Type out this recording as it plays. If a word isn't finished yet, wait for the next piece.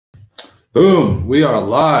Boom, we are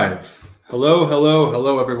live. Hello, hello,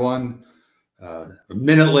 hello, everyone. A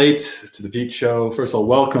minute late to the Pete Show. First of all,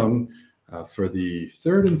 welcome for the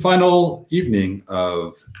third and final evening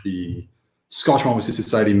of the Scotch Malt Whisky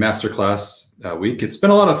Society Masterclass week. It's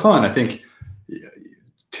been a lot of fun. I think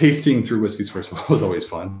tasting through whiskeys, first of all, is always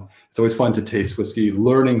fun. It's always fun to taste whiskey.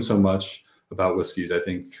 Learning so much about whiskeys, I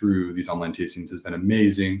think, through these online tastings has been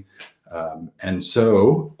amazing. And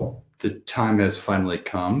so the time has finally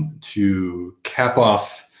come to cap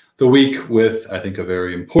off the week with, I think, a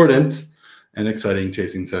very important and exciting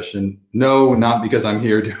tasting session. No, not because I'm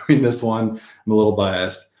here doing this one. I'm a little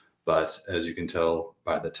biased, but as you can tell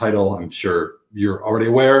by the title, I'm sure you're already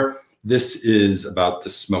aware, this is about the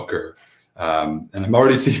smoker. And I'm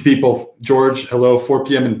already seeing people. George, hello, 4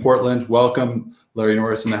 p.m. in Portland. Welcome. Larry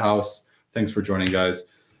Norris in the house. Thanks for joining, guys.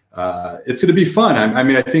 It's going to be fun. I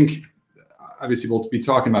mean, I think obviously we'll be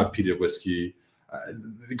talking about peated whiskey.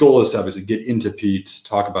 The goal is to obviously get into peat,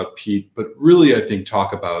 talk about peat, but really I think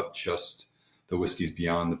talk about just the whiskeys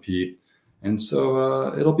beyond the peat. And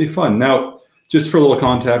so it'll be fun. Now, just for a little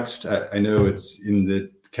context, I know it's in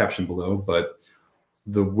the caption below, but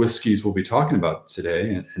the whiskeys we'll be talking about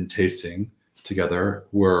today and tasting together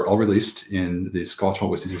were all released in the Scotch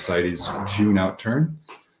Malt Whisky Society's June Outturn.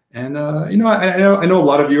 And, I know a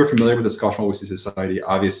lot of you are familiar with the Scotch Malt Whisky Society.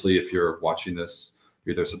 Obviously, if you're watching this,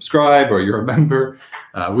 you're either subscribe or you're a member.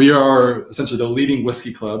 We are essentially the leading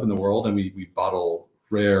whiskey club in the world, and we bottle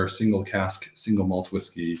rare single cask, single malt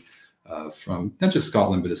whiskey from not just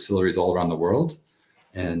Scotland, but distilleries all around the world,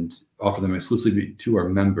 and offer them exclusively to our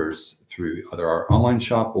members through either our online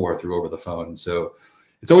shop or through over the phone. So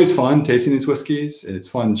it's always fun tasting these whiskeys, and it's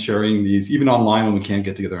fun sharing these, even online when we can't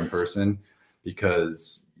get together in person,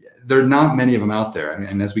 because there are not many of them out there.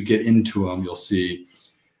 And as we get into them, you'll see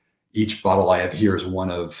each bottle I have here is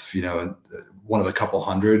one of a couple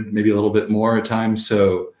hundred, maybe a little bit more at times.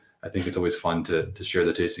 So I think it's always fun to share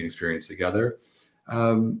the tasting experience together.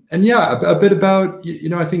 And yeah, a bit about,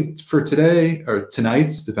 I think for today or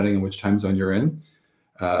tonight, depending on which time zone you're in,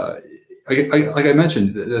 like I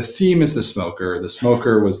mentioned, the theme is the smoker. The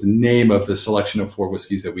smoker was the name of the selection of 4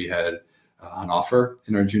 whiskeys that we had on offer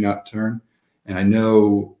in our June Outturn. And I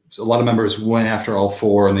know a lot of members went after all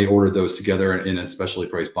 4 and they ordered those together in a specially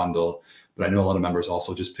priced bundle. But I know a lot of members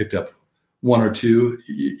also just picked up 1 or 2,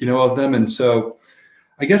 of them. And so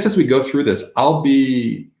I guess as we go through this, I'll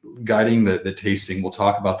be guiding the tasting. We'll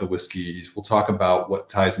talk about the whiskeys. We'll talk about what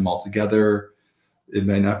ties them all together. It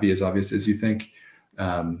may not be as obvious as you think.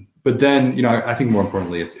 But then, I think more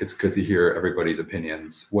importantly, it's good to hear everybody's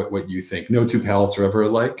opinions, what you think. No 2 palates are ever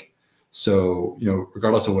alike. So,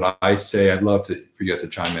 regardless of what I say, I'd love for you guys to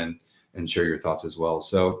chime in and share your thoughts as well.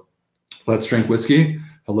 So let's drink whiskey.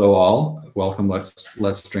 Hello, all. Welcome.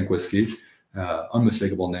 Let's drink whiskey.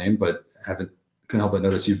 Unmistakable name, but couldn't help but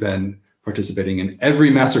notice you've been participating in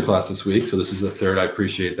every masterclass this week. So this is the 3rd. I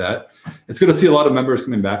appreciate that. It's good to see a lot of members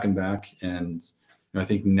coming back and back. And I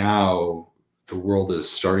think now the world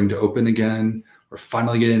is starting to open again. We're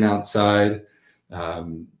finally getting outside.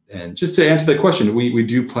 And just to answer that question, we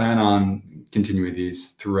do plan on continuing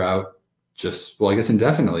these throughout I guess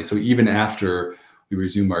indefinitely. So even after we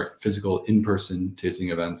resume our physical in-person tasting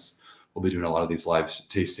events, we'll be doing a lot of these live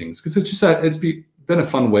tastings because it's been a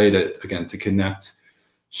fun way to connect,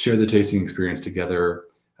 share the tasting experience together,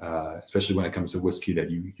 especially when it comes to whiskey that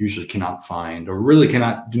you usually cannot find or really do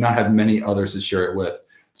not have many others to share it with,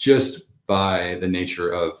 just by the nature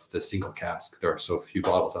of the single cask. There are so few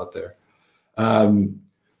bottles out there.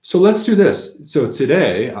 So let's do this. So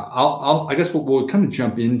today, I guess we'll kind of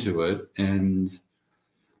jump into it. And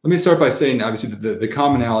let me start by saying, obviously, the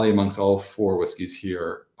commonality amongst all 4 whiskeys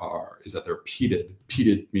here is that they're peated.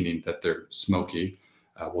 Peated meaning that they're smoky.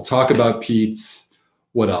 We'll talk about peats.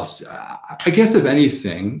 What else? I guess if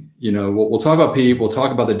anything, we'll talk about peat. We'll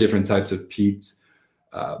talk about the different types of peat.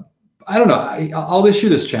 I don't know. I'll issue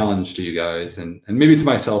this challenge to you guys, and maybe to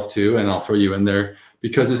myself too, and I'll throw you in there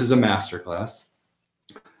because this is a masterclass.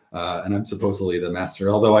 And I'm supposedly the master,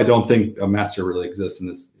 although I don't think a master really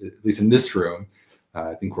exists at least in this room.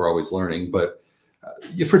 I think we're always learning. But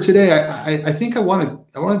for today, I think we'll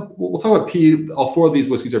talk about peat. All 4 of these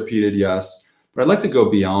whiskeys are peated, yes. But I'd like to go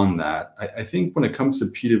beyond that. I think when it comes to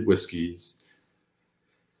peated whiskeys,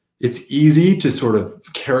 it's easy to sort of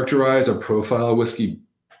characterize or profile a whiskey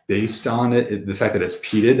based on the fact that it's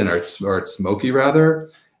peated or it's smoky rather.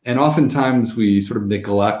 And oftentimes we sort of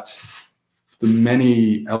neglect the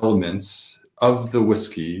many elements of the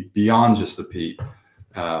whiskey beyond just the peat.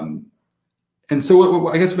 And so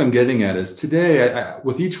I guess what I'm getting at is today,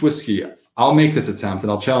 with each whiskey, I'll make this attempt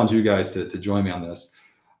and I'll challenge you guys to join me on this.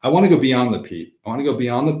 I want to go beyond the peat. I want to go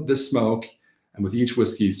beyond the smoke, and with each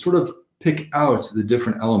whiskey, sort of pick out the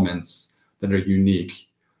different elements that are unique.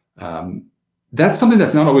 That's something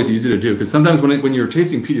that's not always easy to do, because sometimes when you're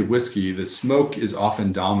tasting peated whiskey, the smoke is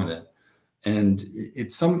often dominant, and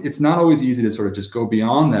it's not always easy to sort of just go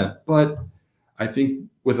beyond that. But I think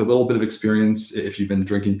with a little bit of experience, if you've been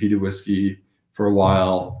drinking peated whiskey for a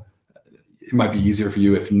while, it might be easier for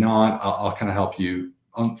you. If not, I'll kind of help you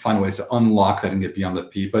find ways to unlock that and get beyond the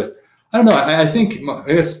peat. But I don't know. I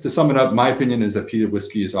guess to sum it up, my opinion is that peated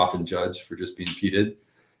whiskey is often judged for just being peated,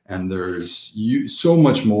 and there's so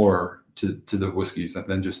much more to the whiskeys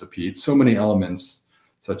than just the peat. So many elements,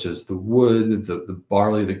 such as the wood, the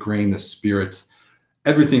barley, the grain, the spirit,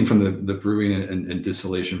 everything from the brewing and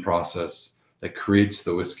distillation process that creates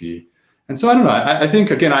the whiskey. And so I don't know. I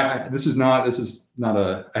think, again, I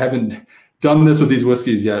haven't done this with these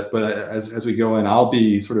whiskeys yet, but as we go in, I'll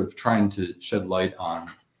be sort of trying to shed light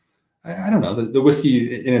on, I don't know, the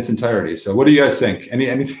whiskey in its entirety. So what do you guys think?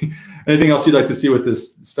 Anything else you'd like to see with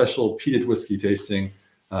this special peated whiskey tasting?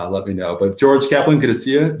 Let me know. But George Kaplan, good to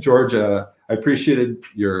see you. George, I appreciated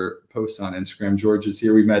your posts on Instagram. George is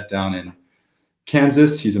here. We met down in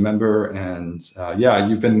Kansas. He's a member, and yeah,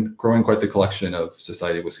 you've been growing quite the collection of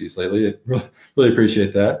Society whiskeys lately. Really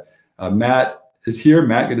appreciate that. Matt is here.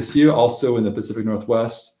 Matt, good to see you. Also in the Pacific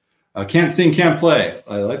Northwest. Can't sing, can't play.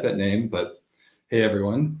 I like that name, but hey,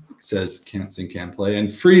 everyone. It says can't sing, can't play.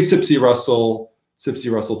 And free Sipsy Russell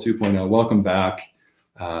 2.0. Welcome back.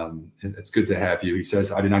 It's good to have you. He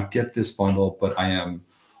says, I did not get this bundle, but I am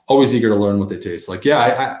always eager to learn what they taste like.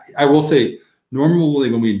 Yeah, I will say,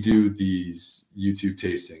 normally when we do these YouTube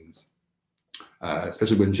tastings,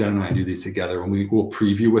 especially when Jen and I do these together, when we will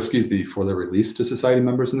preview whiskeys before they're released to Society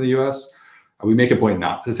members in the US, we make a point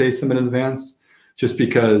not to taste them in advance, just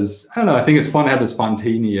because, I don't know, I think it's fun to have the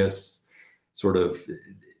spontaneous sort of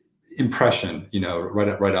impression, you know,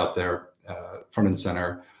 right out there, front and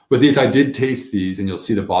center. With these, I did taste these, and you'll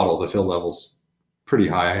see the bottle, the fill level's pretty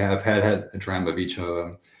high. I have had a dram of each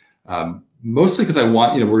of them, mostly because I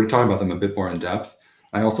want, you know, we're talking about them a bit more in depth.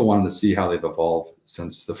 I also wanted to see how they've evolved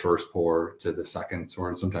since the first pour to the second,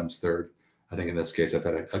 or sometimes third. I think in this case, I've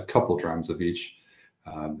had a couple drams of each,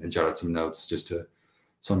 and jotted some notes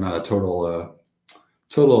so I'm not a total,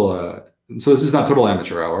 so this is not total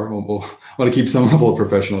amateur hour. We'll want to keep some level of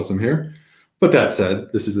professionalism here. But that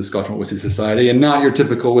said, this is the Scotch Malt Whiskey Society and not your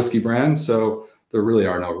typical whiskey brand. So there really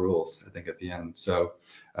are no rules, I think, at the end. So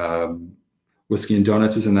Whiskey and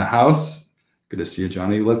Donuts is in the house. Good to see you,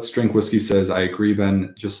 Johnny. Let's Drink Whiskey says, I agree,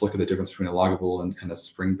 Ben. Just look at the difference between a Lagavulin and a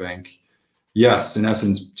Springbank. Yes, in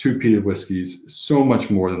essence, two peated whiskeys, so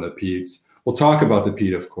much more than the peats. We'll talk about the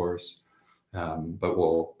peat, of course, but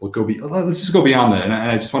we'll go let's just go beyond that. And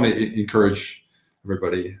I just want to encourage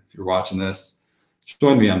everybody, if you're watching this,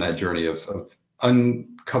 join me on that journey of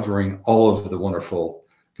uncovering all of the wonderful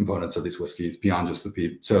components of these whiskeys beyond just the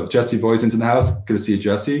peat. So Jesse Voisin's in the house. Good to see you,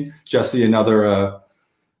 Jesse. Jesse, another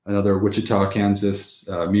Wichita, Kansas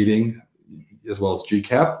meeting, as well as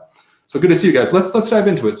GCAP. So good to see you guys. Let's dive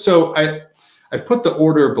into it. So I've put the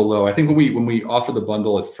order below. I think when we offered the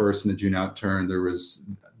bundle at first in the June Outturn, there was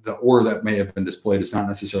the order that may have been displayed is not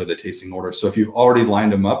necessarily the tasting order. So if you've already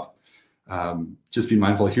lined them up, just be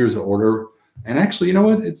mindful. Here's the order. And actually, you know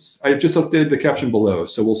what? I've just updated the caption below.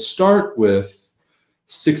 So we'll start with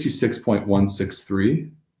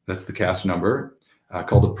 66.163. That's the cask number,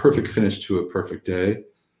 called A Perfect Finish to a Perfect Day.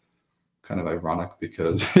 Kind of ironic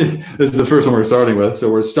because this is the first one we're starting with.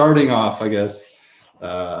 So we're starting off, I guess,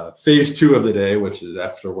 phase 2 of the day, which is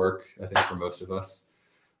after work, I think, for most of us,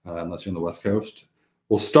 unless you're on the West Coast.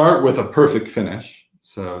 We'll start with a perfect finish.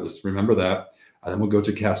 So just remember that. Then we'll go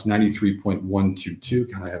to cask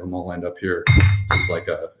 93.122. Kind of have them all lined up here. This is like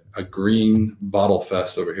a green bottle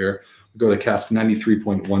fest over here. We'll go to cask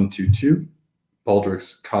 93.122,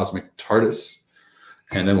 Baldrick's Cosmic Tardis.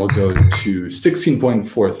 And then we'll go to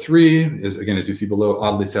 16.43, is again, as you see below,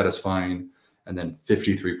 Oddly Satisfying. And then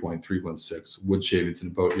 53.316, Wood Shavings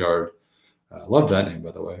and Boatyard. Love that name,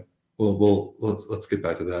 by the way. Let's get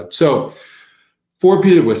back to that. So 4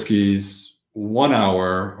 peated whiskeys, 1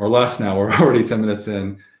 hour or less now. We're already 10 minutes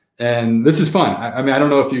in, and this is fun. I mean, I don't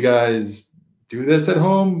know if you guys do this at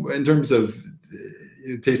home in terms of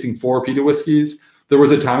tasting 4 peated whiskeys. There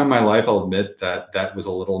was a time in my life, I'll admit, that was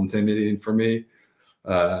a little intimidating for me.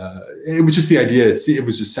 It was just the idea. It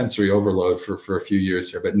was just sensory overload for a few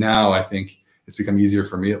years here. But now I think it's become easier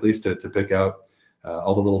for me, at least, to pick out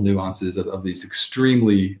all the little nuances of these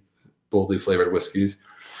extremely boldly flavored whiskeys.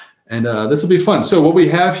 And this will be fun. So what we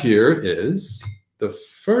have here is the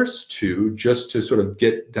first 2, just to sort of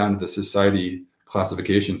get down to the Society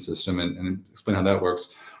classification system and explain how that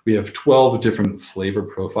works. We have 12 different flavor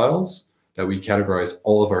profiles that we categorize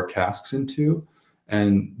all of our casks into.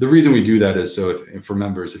 And the reason we do that is so if for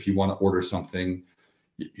members, if you want to order something,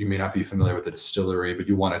 you may not be familiar with the distillery, but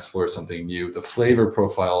you want to explore something new, the flavor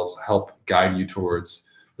profiles help guide you towards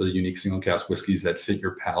really unique single cask whiskeys that fit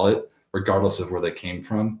your palate, regardless of where they came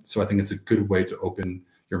from. So I think it's a good way to open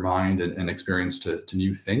your mind and experience to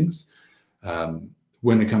new things.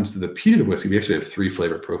 When it comes to the peated whiskey, we actually have 3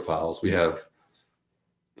 flavor profiles. We have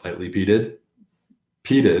lightly peated,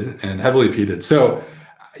 and heavily peated. So,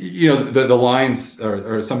 the lines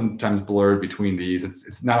are sometimes blurred between these.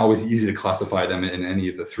 It's not always easy to classify them in any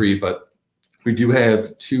of the 3, but we do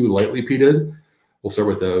have 2 lightly peated. We'll start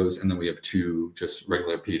with those, and then we have 2 just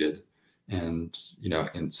regular peated. And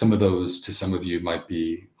and some of those to some of you might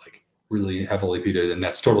be like really heavily peated, and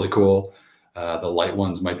that's totally cool. The light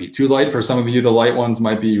ones might be too light for some of you. The light ones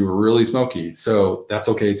might be really smoky, so that's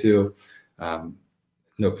okay too.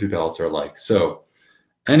 No two palates are alike. So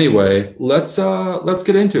anyway, let's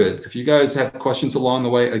get into it. If you guys have questions along the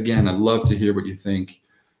way, again, I'd love to hear what you think.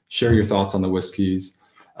 Share your thoughts on the whiskeys,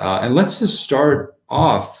 and let's just start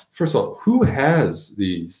off. First of all, who has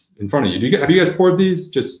these in front of you? Have you guys poured these?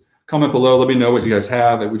 Just comment below. Let me know what you guys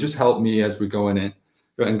have. It would just help me as we going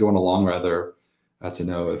along, rather, to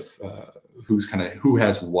know if who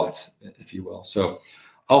has what, if you will. So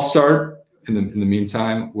I'll start in the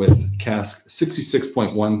meantime with cask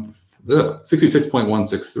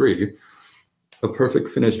 66.163, a perfect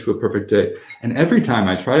finish to a perfect day. And every time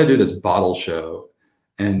I try to do this bottle show,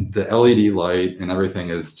 and the LED light and everything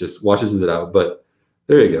is just washes it out, but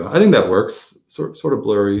there you go. I think that works. Sort of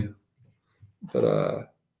blurry, but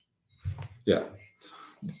yeah.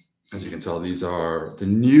 As you can tell, these are the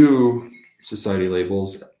new society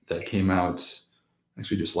labels that came out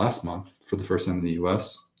actually just last month for the first time in the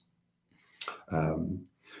US.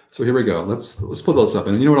 So here we go. Let's pull those up.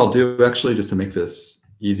 And you know what I'll do actually, just to make this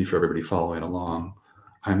easy for everybody following along,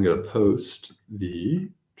 I'm going to post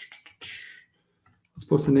let's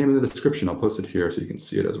post the name in the description. I'll post it here so you can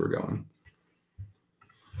see it as we're going.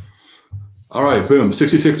 All right, boom,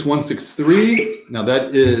 66163. Now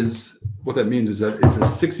that is, what that means is that it's the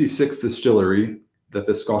 66th distillery that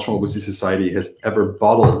the Scotch Malt Whisky Society has ever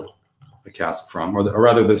bottled a cask from, or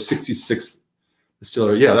rather the 66th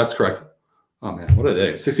distillery. Yeah, that's correct. Oh man, what a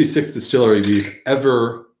day. 66th distillery we've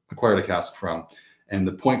ever acquired a cask from. And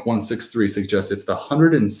the 0.163 suggests it's the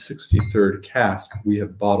 163rd cask we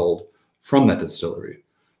have bottled from that distillery.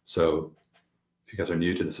 So if you guys are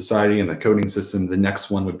new to the society and the coding system, the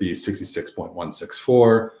next one would be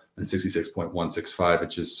 66.164 and 66.165.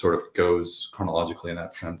 It just sort of goes chronologically in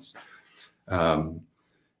that sense. And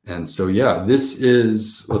so, yeah, this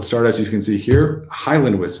is, let's start as you can see here,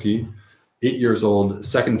 Highland whiskey, 8 years old,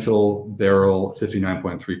 second fill barrel,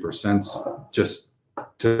 59.3%. Just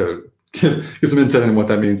to give some insight on what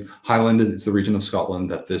that means. Highland is the region of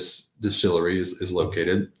Scotland that this distillery is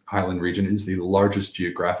located. Highland region is the largest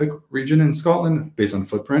geographic region in Scotland based on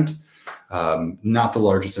footprint. Not the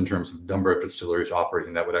largest in terms of number of distilleries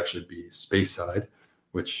operating. That would actually be Speyside,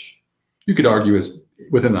 which you could argue is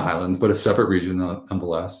within the Highlands, but a separate region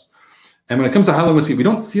nonetheless. And when it comes to Highland whiskey, we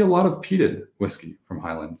don't see a lot of peated whiskey from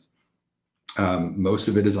Highlands. Most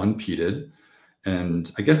of it is unpeated.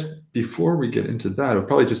 And I guess before we get into that, it'll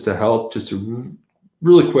probably just to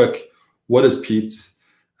really quick, what is peat?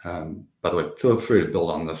 By the way, feel free to build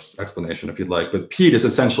on this explanation if you'd like, but peat is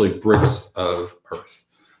essentially bricks of earth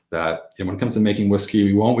that, when it comes to making whiskey,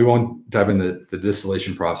 we won't dive into the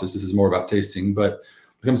distillation process. This is more about tasting, but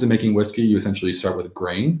when it comes to making whiskey, you essentially start with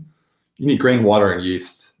grain. You need grain, water, and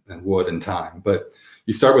yeast, and wood, and time. But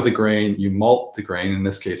you start with the grain, you malt the grain. In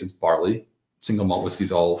this case, it's barley. Single malt whiskey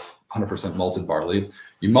is all 100% malted barley.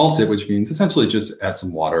 You malt it, which means essentially just add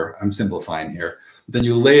some water. I'm simplifying here. Then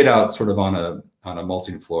you lay it out sort of on a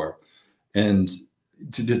malting floor. And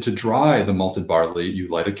to dry the malted barley, you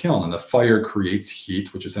light a kiln, and the fire creates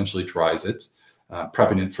heat, which essentially dries it,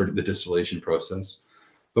 prepping it for the distillation process.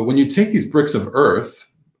 But when you take these bricks of earth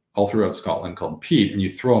all throughout Scotland called peat, and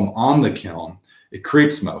you throw them on the kiln, it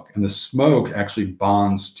creates smoke, and the smoke actually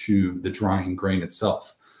bonds to the drying grain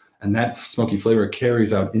itself. And that smoky flavor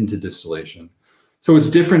carries out into distillation. So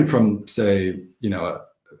it's different from, say,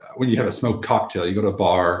 when you have a smoked cocktail, you go to a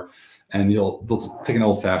bar and they'll take an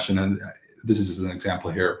old fashioned, and this is an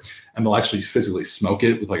example here, and they'll actually physically smoke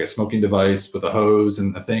it with like a smoking device with a hose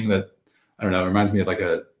and a thing that, I don't know, reminds me of like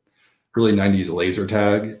a early 90s laser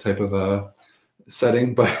tag type of a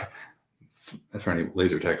setting. But for any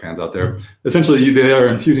laser tag fans out there, essentially they are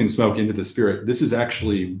infusing smoke into the spirit. This is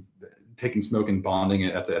actually taking smoke and bonding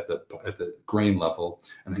it at the grain level,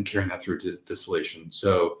 and then carrying that through to distillation.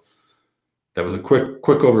 So that was a quick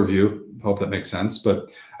overview. Hope that makes sense.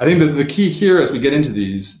 But I think that the key here, as we get into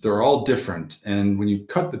these, they're all different. And when you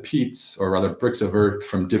cut the peats, or rather bricks of earth,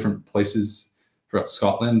 from different places throughout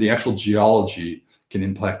Scotland, the actual geology can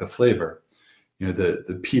impact the flavor. You know,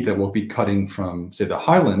 the peat that we'll be cutting from, say, the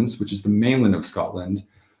Highlands, which is the mainland of Scotland,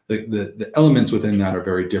 the elements within that are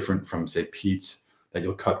very different from, say, peat that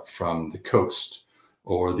you'll cut from the coast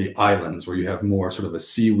or the islands, where you have more sort of a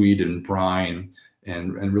seaweed and brine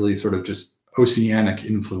and really sort of just oceanic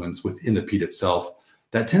influence within the peat itself.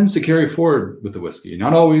 That tends to carry forward with the whiskey.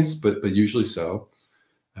 Not always, but usually so.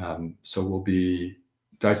 So we'll be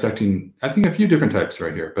dissecting, I think, a few different types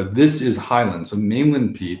right here. But this is Highland, so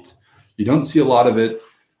mainland peat. You don't see a lot of it.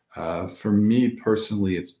 For me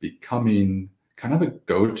personally, it's becoming kind of a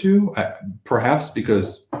go-to, perhaps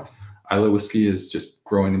because Islay whiskey is just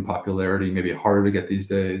growing in popularity, maybe harder to get these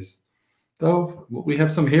days. Though we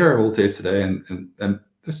have some here we'll taste today, and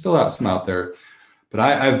there's still some out there. But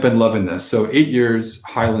I've been loving this. So 8 years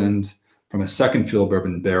Highland from a second fill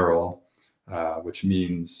bourbon barrel, which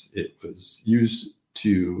means it was used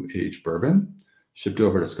to age bourbon, shipped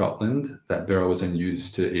over to Scotland. That barrel was then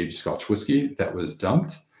used to age Scotch whiskey that was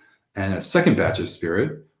dumped. And a second batch of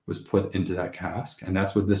spirit was put into that cask. And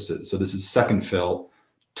that's what this is. So this is second fill.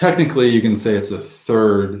 Technically, you can say it's the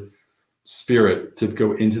third spirit to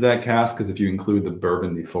go into that cask, because if you include the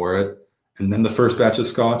bourbon before it, and then the first batch of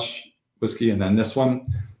Scotch whiskey, and then this one,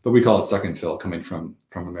 but we call it second fill, coming from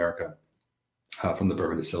America, from the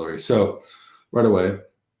bourbon distillery. So right away, kind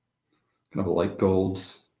of a light gold,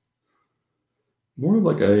 more of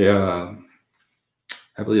like a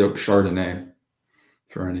heavily oaked Chardonnay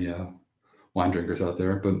for any wine drinkers out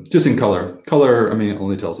there, but just in color. Color, I mean, it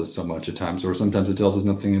only tells us so much at times, or sometimes it tells us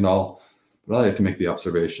nothing at all. But I like to make the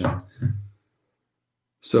observation.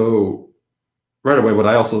 So right away, what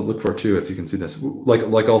I also look for too, if you can see this,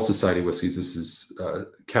 like all society whiskeys, this is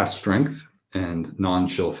cask strength and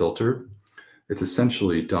non-chill filter. It's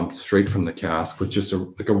essentially dumped straight from the cask with just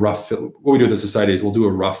like a rough. What we do at the society is we'll do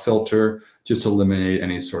a rough filter just to eliminate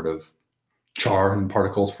any sort of char and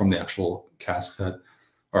particles from the actual cask that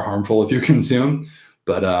are harmful if you consume.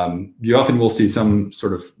 But you often will see some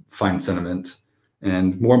sort of fine sediment.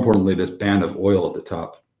 And more importantly, this band of oil at the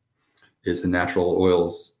top is the natural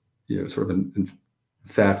oils, sort of in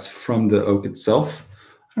fats from the oak itself,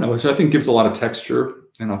 which I think gives a lot of texture,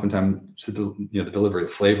 and oftentimes the delivery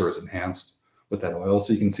of flavor is enhanced with that oil.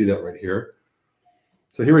 So you can see that right here.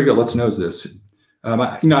 So here we go. Let's nose this.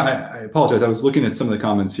 I apologize. I was looking at some of the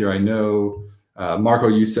comments here. I know, Marco,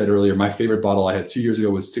 you said earlier, my favorite bottle I had 2 years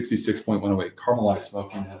ago was 66.108 caramelized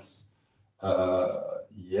smokiness.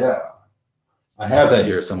 Yeah. I have that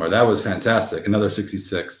here somewhere. That was fantastic. Another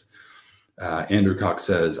 66. Andrew Cox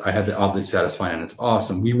says, I had the oddly satisfying, and it's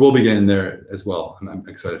awesome. We will be getting there as well. I'm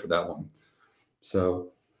excited for that one.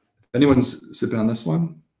 So if anyone's sipping on this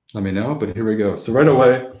one, let me know. But here we go. So right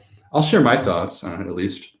away, I'll share my thoughts on it at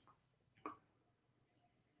least.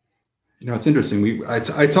 It's interesting. I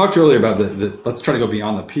talked earlier about let's try to go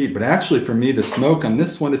beyond the peat, but actually for me, the smoke on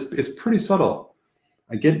this one is pretty subtle.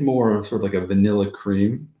 I get more sort of like a vanilla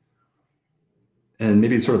cream and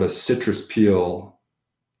maybe sort of a citrus peel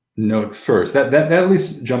note first. That at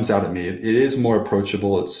least jumps out at me. It is more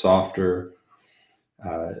approachable. It's softer.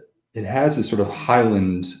 It has this sort of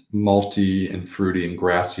Highland malty and fruity and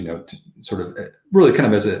grassy note, sort of really kind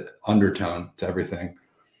of as an undertone to everything.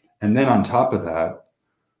 And then on top of that,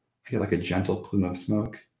 I get like a gentle plume of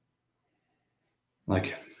smoke,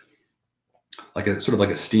 like a sort of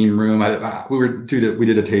like a steam room. We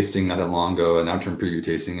did a tasting not that long ago, an Outturn preview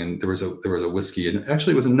tasting, and there was a whiskey, and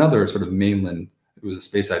actually it was another sort of mainland. It was a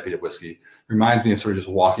Speyside peated whiskey. It reminds me of sort of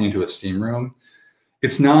just walking into a steam room.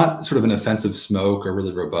 It's not sort of an offensive smoke or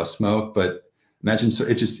really robust smoke, but imagine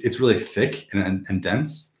it's really thick and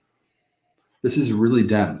dense. This is really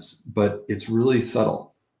dense, but it's really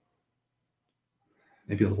subtle.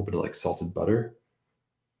 Maybe a little bit of like salted butter.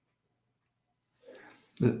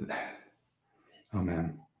 Oh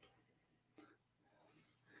man.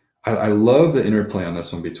 I love the interplay on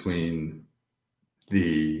this one between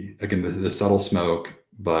the subtle smoke,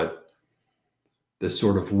 but this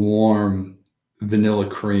sort of warm vanilla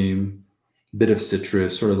cream, bit of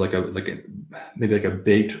citrus, sort of maybe like a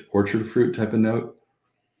baked orchard fruit type of note.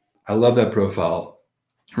 I love that profile.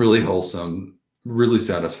 Really wholesome, really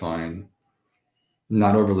satisfying,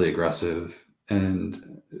 not overly aggressive,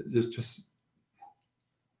 and just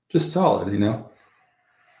solid, Oh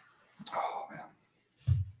man.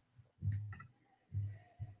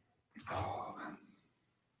 Oh man.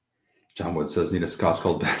 John Wood says, need a Scotch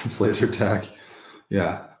called Ben's Laser Tack.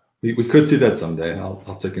 Yeah, we could see that someday.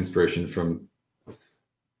 I'll take inspiration from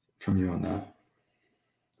from you on that.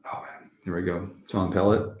 Oh man, here we go. It's on the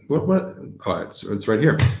palate. What? Oh, it's right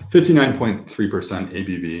here. 59.3%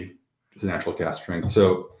 ABV. It's a natural cask strength.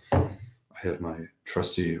 So I have my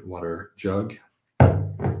trusty water jug,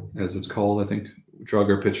 as it's called, I think, jug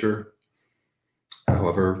or pitcher.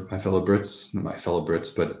 However, my fellow Brits, not my fellow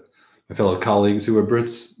Brits, but my fellow colleagues who are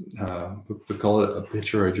Brits would call it a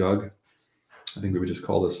pitcher or a jug. I think we would just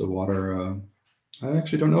call this a water. I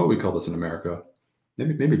actually don't know what we call this in America.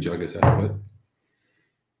 Maybe jug is adequate.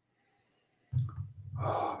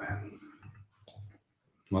 Oh man.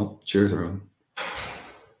 Well, cheers, everyone.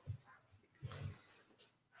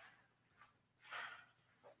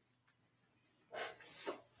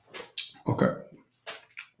 Okay.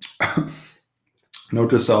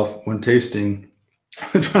 Note to self when tasting,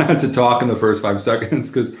 try not to talk in the first 5 seconds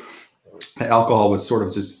because the alcohol was sort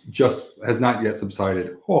of just has not yet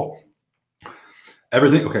subsided. Oh,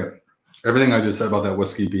 everything. Okay. Everything I just said about that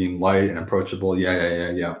whiskey being light and approachable.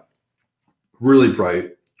 Yeah. Really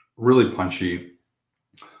bright, really punchy.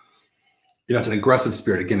 You know, it's an aggressive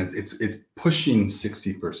spirit. Again, it's pushing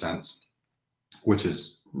 60%, which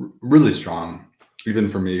is really strong, even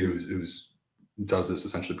for me who's does this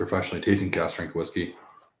essentially professionally, tasting cask strength whiskey.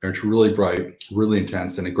 And it's really bright, really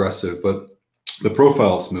intense and aggressive, but the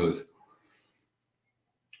profile is smooth.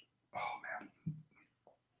 Oh man.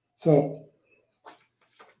 So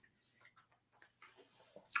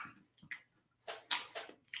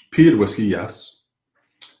peated whiskey, yes.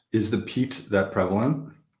 Is the peat that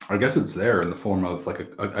prevalent? I guess it's there in the form of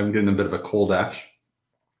like I'm getting a bit of a cold ash,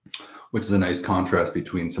 which is a nice contrast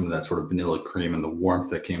between some of that sort of vanilla cream and the warmth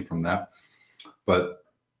that came from that. But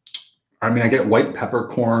I mean, I get white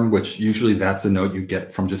peppercorn, which usually that's a note you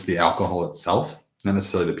get from just the alcohol itself, not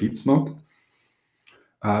necessarily the peat smoke.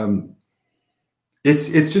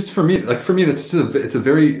 It's just for me, that's it's a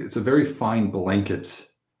very fine blanket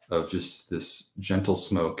of just this gentle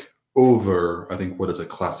smoke over, I think, what is a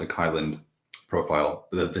classic Highland profile: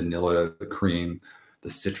 the vanilla, the cream, the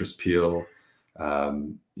citrus peel, a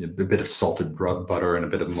bit of salted butter, and a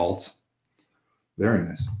bit of malt. Very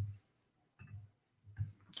nice.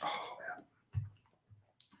 Oh man.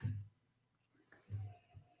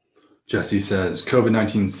 Jesse says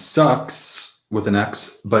COVID-19 sucks with an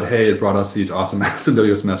X, but hey, it brought us these awesome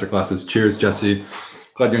SMWS masterclasses. Cheers, Jesse.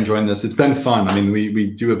 Glad you're enjoying this. It's been fun. I mean,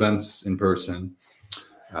 we do events in person,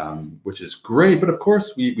 which is great, but of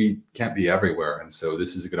course we can't be everywhere. And so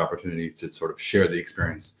this is a good opportunity to sort of share the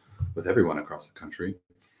experience with everyone across the country.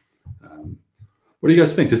 What do you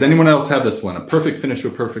guys think? Does anyone else have this one? A perfect finish to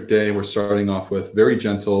a perfect day. We're starting off with very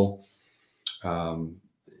gentle.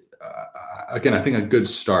 Again, I think a good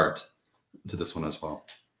start to this one as well.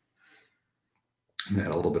 I'm gonna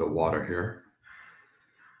add a little bit of water here.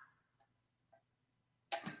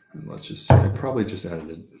 And let's just see, I probably just added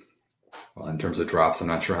it. Well, in terms of drops, I'm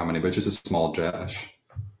not sure how many, but just a small dash.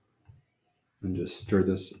 And just stir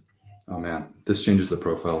this. Oh man, this changes the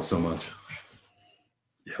profile so much.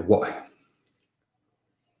 Yeah, what?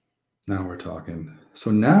 Now we're talking.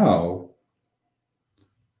 So now,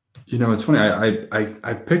 you know, it's funny.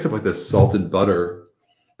 I picked up like this salted butter,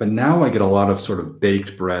 but now I get a lot of sort of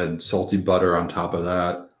baked bread, salty butter on top of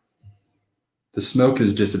that. The smoke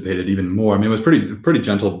has dissipated even more. I mean, it was pretty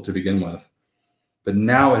gentle to begin with, but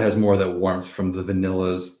now it has more of that warmth from the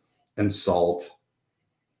vanillas and salt.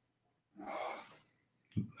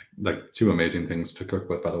 Like two amazing things to cook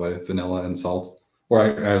with, by the way, vanilla and salt, or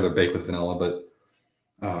I either bake with vanilla, but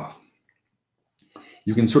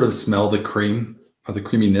you can sort of smell the cream or the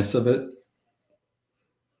creaminess of it.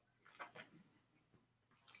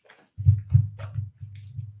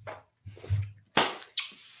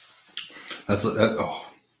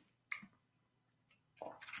 Oh,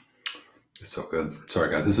 it's so good.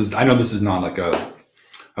 Sorry guys, I know this is not like a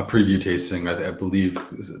preview tasting. I believe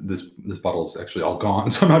this bottle is actually all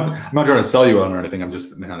gone, so I'm not trying to sell you on or anything. I'm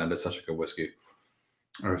just, man, that is such a good whiskey.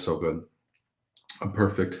 They're so good. A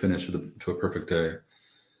perfect finish to a perfect day,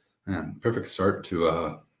 and perfect start to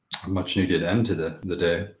a much needed end to the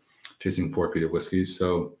day. Tasting 4 peated whiskeys.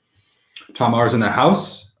 So Tom R's in the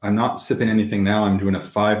house. I'm not sipping anything now. I'm doing a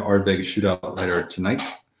 5 Ardbeg shootout later tonight.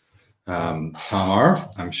 Tom R,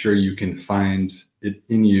 I'm sure you can find it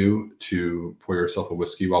in you to pour yourself a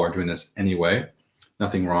whiskey while we're doing this anyway.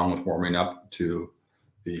 Nothing wrong with warming up to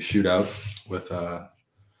the shootout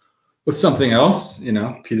with something else, you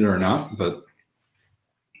know, peated or not. But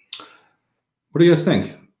what do you guys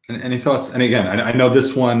think? Any thoughts? And again, I know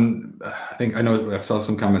this one. I know I saw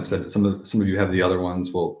some comments that some of you have the other ones.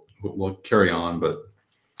 We'll carry on, but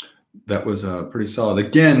that was pretty solid.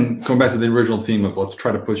 Again, going back to the original theme of let's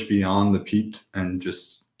try to push beyond the peat and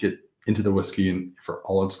just get into the whiskey and for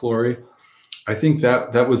all its glory. I think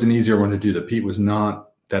that was an easier one to do. The peat was not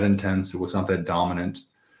that intense. It was not that dominant.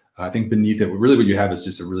 I think beneath it, really what you have is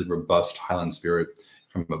just a really robust Highland spirit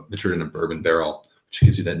from matured in a bourbon barrel, which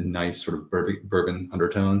gives you that nice sort of bourbon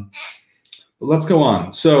undertone. But let's go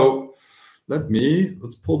on. So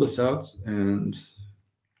let's pull this out and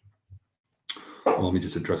well, let me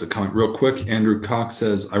just address a comment real quick. Andrew Cox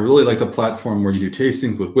says, I really like the platform where you do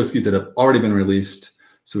tastings with whiskeys that have already been released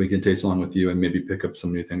so we can taste along with you and maybe pick up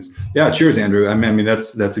some new things. Yeah, cheers, Andrew. I mean,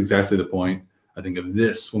 that's exactly the point, I think, of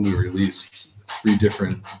this when we released 3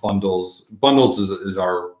 different bundles. Bundles is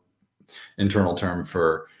our internal term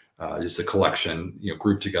for just a collection,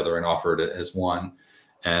 grouped together and offered as one.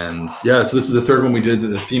 And yeah, so this is the 3rd one we did.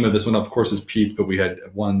 The theme of this one, of course, is peat, but we had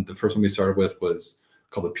the first one we started with was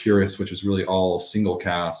called the Purist, which is really all single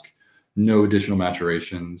cask, no additional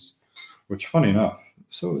maturations, which funny enough,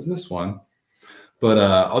 so is this one. But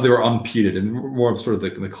they were unpeated and more of sort of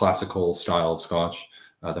the classical style of Scotch.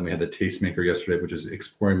 Then we had the Tastemaker yesterday, which is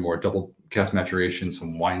exploring more double cask maturation,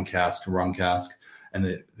 some wine cask, rum cask, and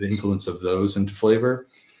the influence of those into flavor.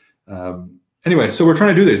 Anyway, so we're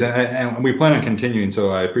trying to do these, and we plan on continuing, so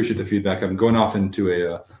I appreciate the feedback. I'm going off into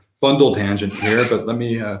a bundle tangent here, but let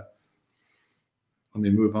me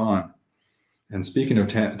move on. And speaking of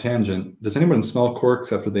tangent, does anyone smell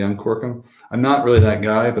corks after they uncork them? I'm not really that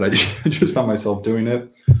guy, but I just found myself doing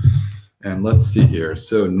it. And let's see here.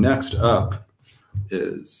 So next up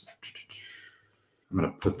is, I'm going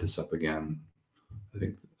to put this up again. I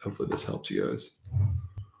think hopefully this helps you guys.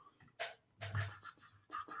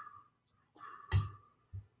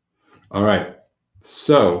 All right.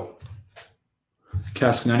 So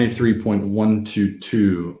cask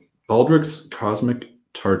 93.122. Baldrick's Cosmic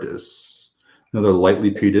Tardis, another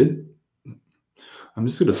lightly peated. I'm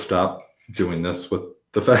just going to stop doing this with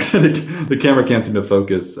the fact that the camera can't seem to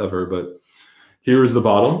focus ever, but here's the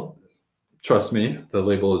bottle. Trust me, the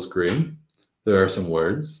label is green. There are some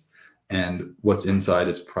words, and what's inside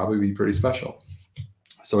is probably pretty special.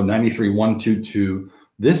 So 93.122,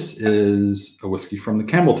 this is a whiskey from the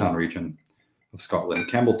Campbelltown region of Scotland.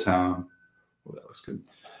 Campbelltown, oh, that looks good.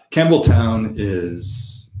 Campbelltown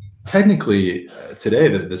is technically today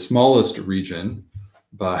the smallest region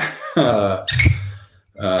by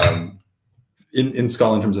in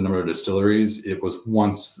Scotland in terms of number of distilleries. It was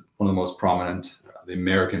once one of the most prominent. The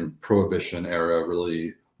American Prohibition era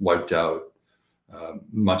really wiped out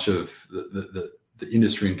much of the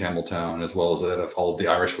industry in Campbelltown, as well as that of all of the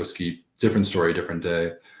Irish whiskey. Different story, different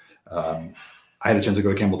day. I had a chance to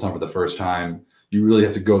go to Campbelltown for the first time. You really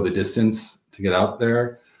have to go the distance to get out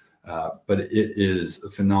there. But it is a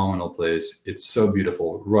phenomenal place. It's so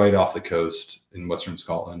beautiful, right off the coast in Western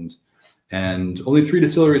Scotland. And only 3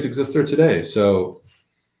 distilleries exist there today. So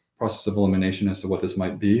process of elimination as to what this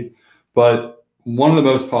might be. But one of the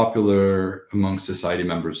most popular among society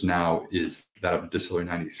members now is that of Distillery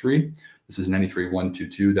 93. This is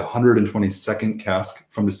 93.122, the 122nd cask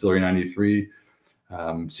from Distillery 93.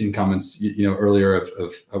 Seen comments, earlier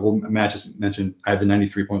of Matt just mentioned, I have the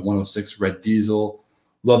 93.106 red diesel.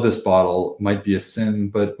 Love this bottle. Might be a sin,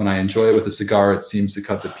 but when I enjoy it with a cigar, it seems to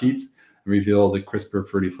cut the peats and reveal the crisper,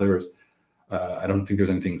 fruity flavors. I don't think there's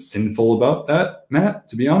anything sinful about that, Matt,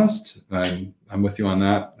 to be honest. I'm with you on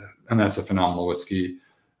that. And that's a phenomenal whiskey.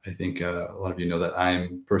 I think a lot of you know that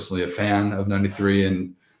I'm personally a fan of 93,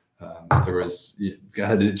 and I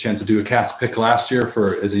had a chance to do a cask pick last year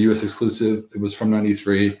as a US exclusive. It was from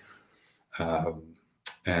 93.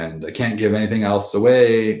 And I can't give anything else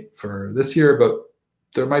away for this year, but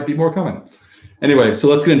there might be more coming. Anyway, so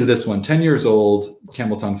let's get into this one. 10 years old,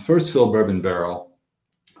 Campbelltown first fill bourbon barrel.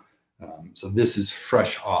 So this is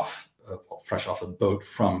fresh off a boat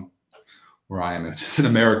from where I am, which is in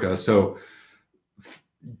America. So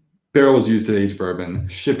barrel was used to age bourbon,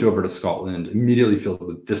 shipped over to Scotland, immediately filled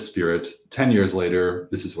with this spirit. 10 years later,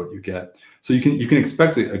 this is what you get. So you can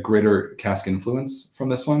expect a greater cask influence from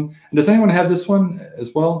this one. And does anyone have this one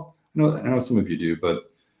as well? I know some of you do, but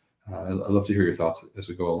I'd love to hear your thoughts as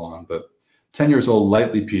we go along. But 10 years old,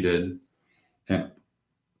 lightly peated. Yeah.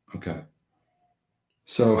 Okay.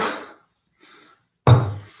 So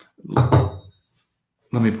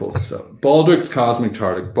let me pull this up. Baldrick's Cosmic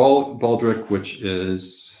Tardis. Baldrick, which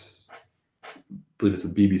is, I believe it's a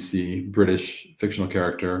BBC, British fictional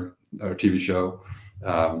character or TV show.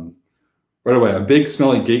 Right away, a big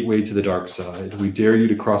smelly gateway to the dark side. We dare you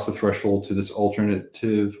to cross the threshold to this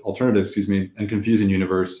alternative, and confusing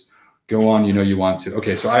universe. Go on, you want to.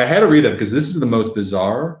 Okay, so I had to read that because this is the most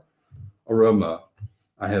bizarre aroma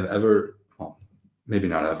I have ever, well, maybe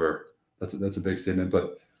not ever. That's a big statement,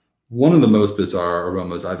 but one of the most bizarre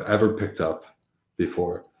aromas I've ever picked up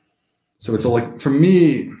before. So it's like, for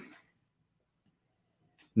me,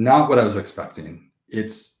 not what I was expecting.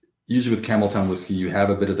 It's usually with Campbelltown whiskey, you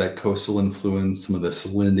have a bit of that coastal influence, some of the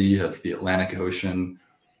salinity of the Atlantic Ocean,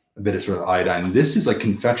 a bit of sort of iodine. This is like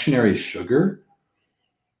confectionery sugar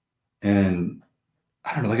and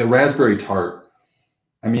I don't know, like a raspberry tart.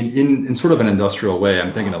 I mean, in sort of an industrial way,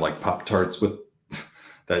 I'm thinking of like Pop-Tarts with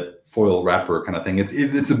that foil wrapper kind of thing.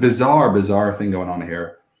 It's a bizarre thing going on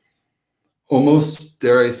here. Almost,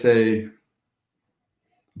 dare I say, a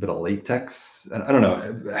bit of latex. I don't know.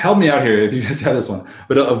 Help me out here if you guys have this one.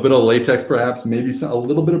 But a bit of latex, perhaps, maybe a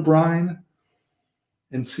little bit of brine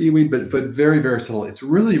and seaweed, but very, very subtle. It's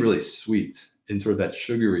really, really sweet in sort of that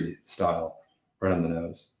sugary style right on the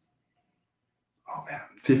nose. Oh man,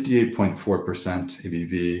 58.4%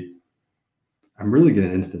 ABV. I'm really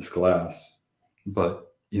getting into this glass,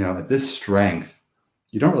 but you know, at this strength,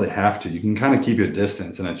 you don't really have to. You can kind of keep your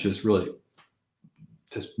distance, and it's just really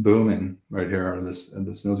just booming right here out of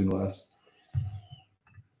this nosing glass.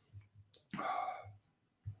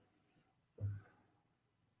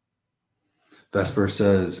 Vesper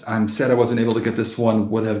says, I'm sad I wasn't able to get this one.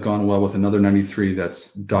 Would have gone well with another 93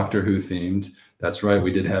 that's Doctor Who themed. That's right.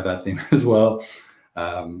 We did have that theme as well.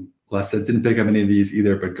 Les said, didn't pick up any of these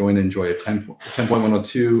either, but going to enjoy a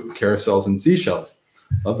 10.102 carousels and seashells.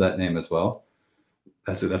 Love that name as well.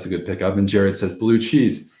 That's a good pickup. And Jared says, blue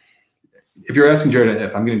cheese. If you're asking Jared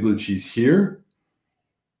if I'm getting blue cheese here,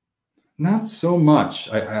 not so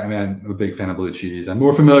much. I mean, I'm a big fan of blue cheese. I'm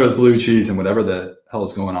more familiar with blue cheese and whatever the hell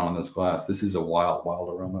is going on in this glass. This is a wild, wild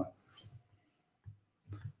aroma.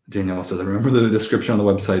 Danielle says, I remember the description on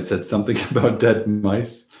the website said something about dead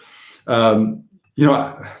mice. You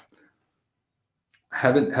know,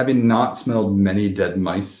 having not smelled many dead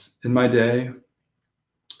mice in my day,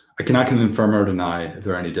 I cannot confirm or deny if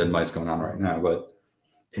there are any dead mice going on right now, but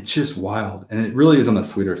it's just wild. And it really is on the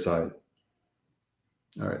sweeter side.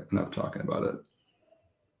 All right, enough talking about it.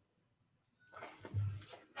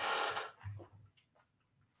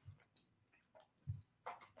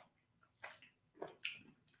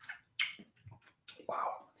 Wow.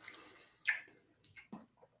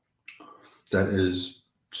 That is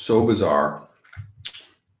so bizarre.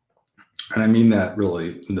 And I mean that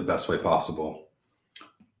really in the best way possible.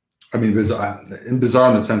 I mean, bizarre in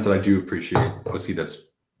the sense that I do appreciate whiskey that's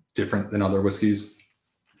different than other whiskeys.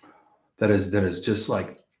 That is just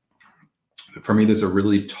like, for me, there's a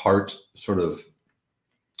really tart sort of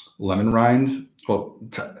lemon rind. Well,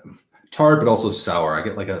 tart, but also sour. I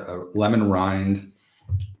get like a lemon rind,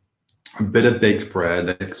 a bit of baked bread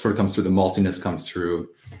that sort of comes through, the maltiness comes through.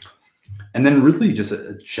 And then really just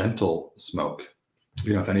a gentle smoke,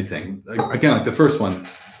 you know, if anything. Again, like the first one,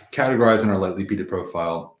 categorized in our lightly peated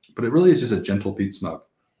profile, but it really is just a gentle peat smoke.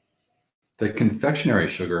 The confectionery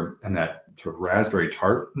sugar and that sort of raspberry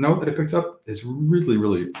tart note that it picks up is really,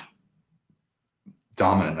 really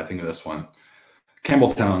dominant, I think, of this one.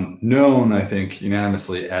 Campbelltown, known, I think,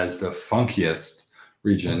 unanimously as the funkiest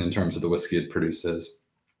region in terms of the whiskey it produces.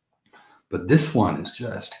 But this one is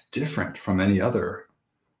just different from any other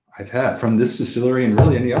I've had from this distillery and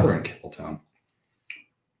really any other in Campbelltown.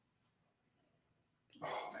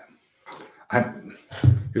 Oh, man.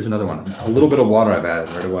 Here's another one. A little bit of water I've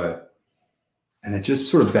added right away. And it just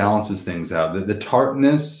sort of balances things out. The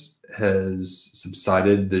tartness has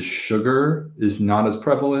subsided. The sugar is not as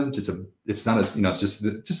prevalent. It's not as, you know, it's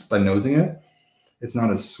just by nosing it, it's not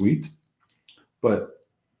as sweet. But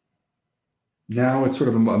now it's sort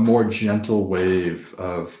of a more gentle wave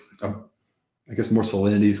of I guess, more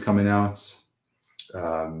salinity is coming out.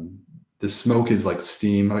 The smoke is like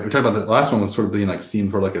steam. We talked about the last one was sort of being like steam,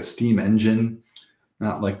 for like a steam engine,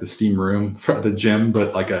 not like the steam room for the gym,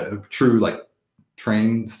 but like a true like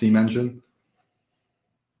train steam engine.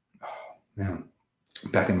 Oh man,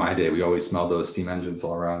 back in my day, we always smelled those steam engines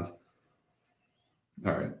all around.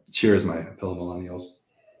 All right, cheers, my fellow millennials.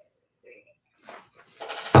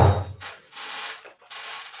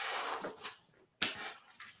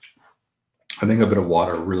 I think a bit of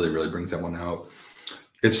water really, really brings that one out.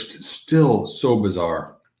 It's still so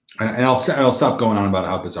bizarre. And I'll stop going on about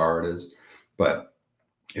how bizarre it is, but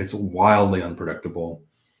it's wildly unpredictable.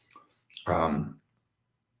 I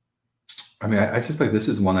mean, I suspect this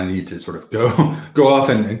is one I need to sort of go off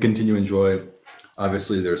and continue to enjoy.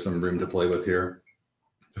 Obviously, there's some room to play with here.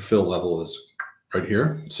 The fill level is right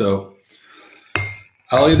here. So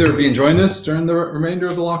I'll either be enjoying this during the remainder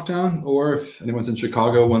of the lockdown, or if anyone's in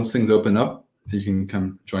Chicago, once things open up, you can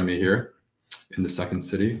come join me here in the second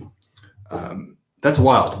city. That's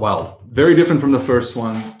wild, wild. Very different from the first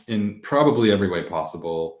one in probably every way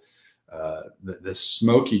possible. The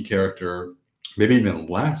smoky character, maybe even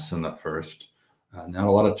less than the first. Not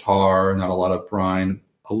a lot of tar, not a lot of brine,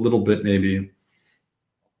 a little bit maybe.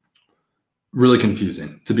 Really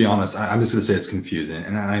confusing, to be honest. I'm just going to say it's confusing,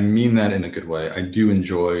 and I mean that in a good way. I do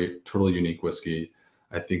enjoy totally unique whiskey.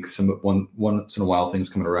 I think once in a while things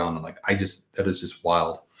coming around, I'm like, that is just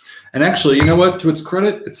wild. And actually, you know what? To its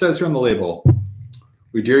credit, it says here on the label,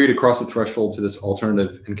 we dare you to cross the threshold to this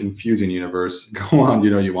alternative and confusing universe. Go on,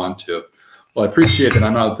 you want to. Well, I appreciate that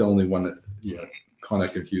I'm not the only one that calling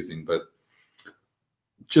that confusing, but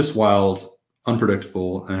just wild,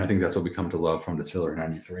 unpredictable, and I think that's what we come to love from Distillery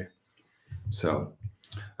 93. So,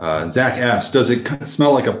 Zach asked, does it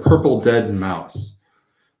smell like a purple dead mouse?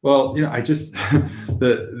 Well, I just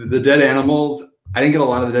the dead animals. I didn't get a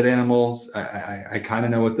lot of the dead animals. I kind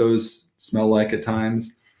of know what those smell like at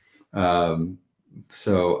times.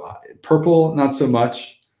 So purple, not so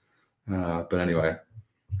much. But anyway,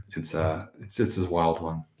 it's a wild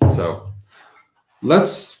one. So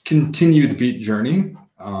let's continue the beet journey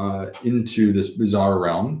into this bizarre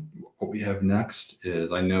realm. What we have next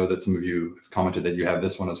is, I know that some of you have commented that you have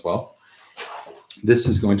this one as well. This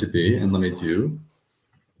is going to be, and let me do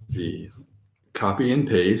the copy and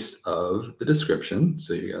paste of the description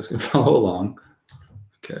so you guys can follow along.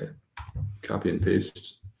 Okay, copy and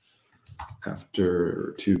paste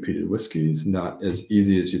after 2 peated whiskeys. Not as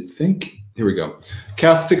easy as you'd think. Here we go.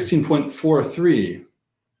 Cask 16.43,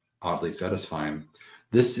 oddly satisfying.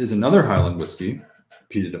 This is another Highland whiskey,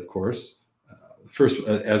 peated, of course. First,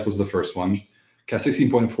 as was the first one. Cask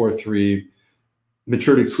 16.43,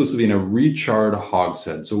 matured exclusively in a recharred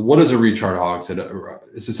hogshead. So what is a recharred hogshead?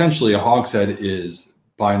 It's essentially, a hogshead is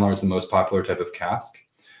by and large the most popular type of cask.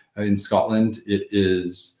 In Scotland, a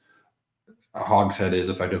hogshead is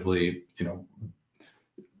effectively,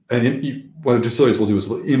 what distilleries will do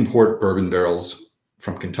is import bourbon barrels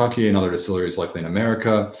from Kentucky and other distilleries likely in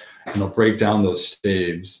America, and they'll break down those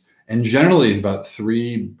staves. And generally about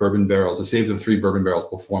 3 bourbon barrels, the staves of 3 bourbon barrels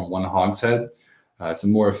will form 1 hogshead. It's a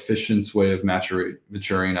more efficient way of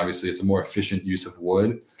maturing. Obviously, it's a more efficient use of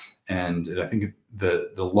wood. And I think the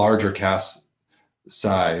larger cask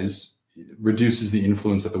size reduces the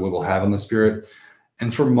influence that the wood will have on the spirit.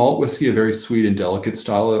 And for malt whiskey, a very sweet and delicate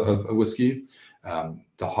style of whiskey,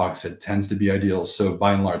 the hogshead tends to be ideal. So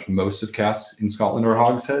by and large, most of casks in Scotland are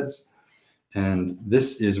hogsheads. And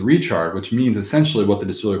this is recharred, which means essentially what the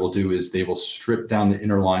distillery will do is they will strip down the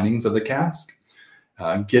inner linings of the cask,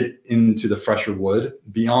 get into the fresher wood,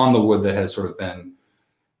 beyond the wood that has sort of been,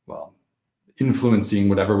 influencing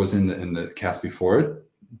whatever was in the cask before it,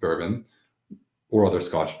 bourbon, or other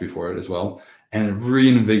Scotch before it as well, and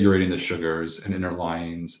reinvigorating the sugars and inner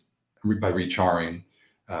linings by recharring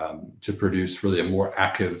to produce really a more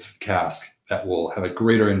active cask that will have a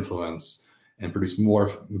greater influence and produce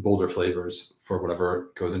bolder flavors for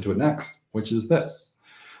whatever goes into it next, which is this.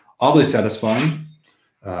 Oddly satisfying,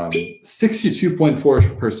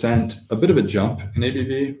 62.4%, a bit of a jump in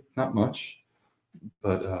ABV, not much,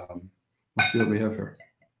 but let's see what we have here.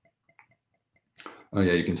 Oh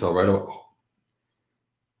yeah, you can tell right away. Oh,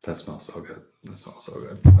 that smells so good. That smells so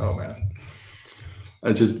good. Oh man.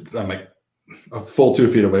 I'm like a full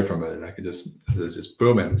 2 feet away from it. And it's just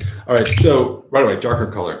booming. All right, so right away,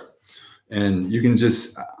 darker color. And you can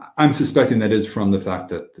I'm suspecting that is from the fact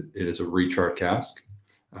that it is a recharred cask,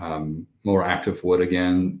 more active wood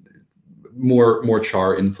again, more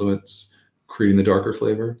char influence, creating the darker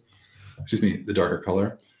flavor, the darker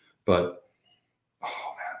color. But,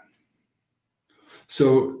 oh man.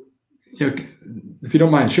 So, if you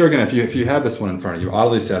don't mind, share again, if you have this one in front of you,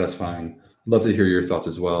 oddly satisfying. I'd love to hear your thoughts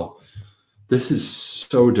as well. This is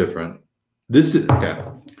so different. This is, okay.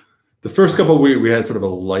 The first couple we had sort of a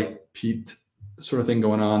light peat sort of thing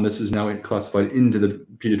going on. This is now classified into the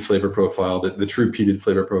peated flavor profile, the true peated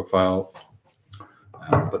flavor profile.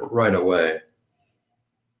 But right away,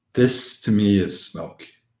 this to me is smoke.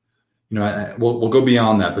 We'll go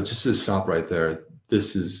beyond that, but just to stop right there,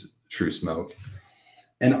 this is true smoke.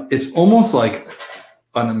 And it's almost like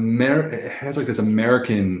it has like this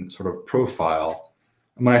American sort of profile.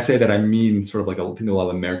 And when I say that, I mean sort of like I think a lot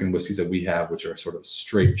of American whiskeys that we have, which are sort of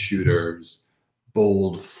straight shooters,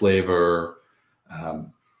 bold flavor. I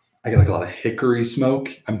get like a lot of hickory smoke.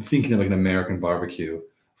 I'm thinking of like an American barbecue.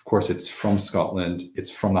 Of course, it's from Scotland.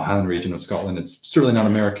 It's from the Highland region of Scotland. It's certainly not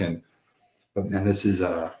American. But man, this is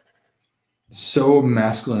so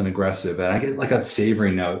masculine and aggressive. And I get like a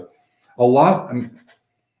savory note. A lot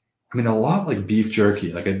like beef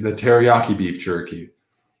jerky, like the teriyaki beef jerky.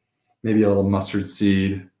 Maybe a little mustard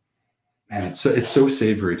seed. Man, it's so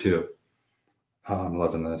savory too. Oh, I'm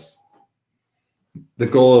loving this. The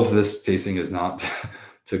goal of this tasting is not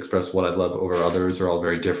to express what I love over others. They're all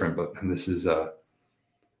very different, but this is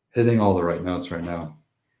Hitting all the right notes right now.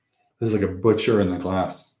 This is like a butcher in the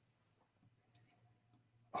glass.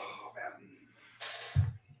 Oh,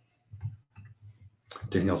 man.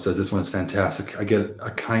 Danielle says this one is fantastic. I get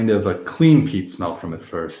a kind of a clean peat smell from it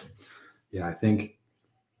first. Yeah, I think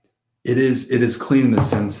it is clean in the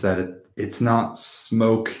sense that it's not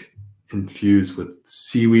smoke infused with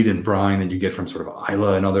seaweed and brine that you get from sort of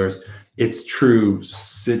Isla and others. It's true,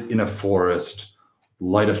 sit in a forest,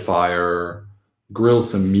 light a fire, grill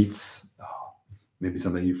some meats, maybe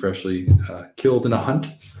something you freshly killed in a hunt.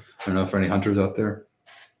 I don't know for any hunters out there.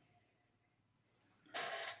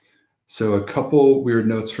 So a couple weird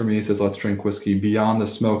notes for me. It says, let's drink whiskey. Beyond the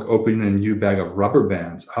smoke, opening a new bag of rubber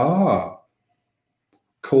bands.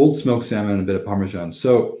 Cold smoked salmon and a bit of Parmesan.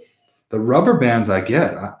 So the rubber bands I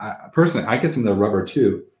get, I personally, I get some of the rubber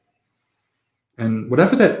too. And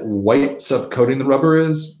whatever that white stuff coating the rubber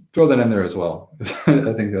is, throw that in there as well.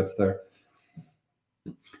 I think that's there.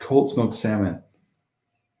 Cold smoked salmon.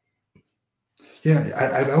 Yeah,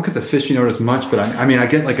 I don't get the fishy note as much, but I mean, I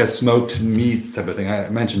get like a smoked meat type of thing. I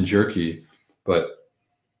mentioned jerky, but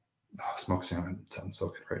smoked salmon sounds so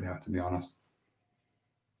good right now, to be honest.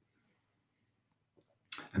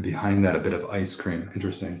 And behind that, a bit of ice cream.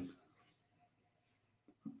 Interesting.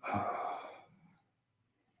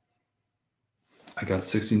 I got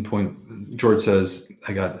 16 George says,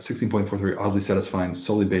 I got 16.43, oddly satisfying,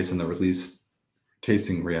 solely based on the release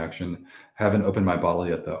tasting reaction. Haven't opened my bottle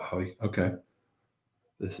yet, though. Okay.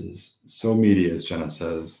 This is so meaty, as Jenna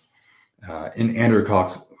says. In Andrew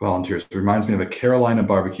Cox volunteers, it reminds me of a Carolina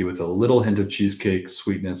barbecue with a little hint of cheesecake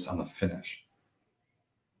sweetness on the finish.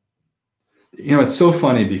 You know, it's so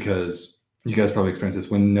funny because you guys probably experience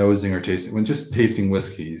this when nosing or tasting, when just tasting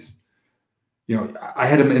whiskeys. You know, I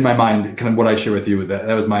had in my mind kind of what I share with you.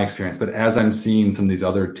 That was my experience. But as I'm seeing some of these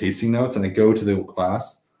other tasting notes and I go to the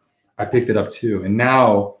glass, I picked it up too. And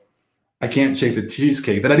now I can't shake the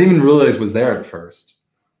cheesecake that I didn't even realize was there at first.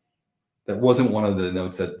 That wasn't one of the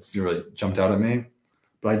notes that really jumped out at me.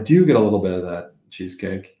 But I do get a little bit of that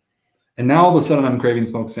cheesecake. And now all of a sudden I'm craving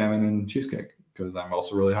smoked salmon and cheesecake because I'm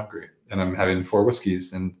also really hungry. And I'm having 4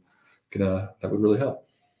 whiskeys and that would really help.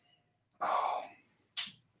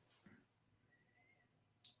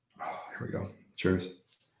 Here we go. Cheers.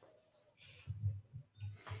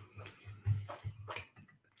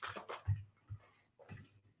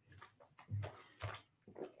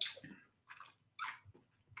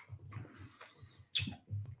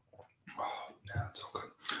 Yeah, it's so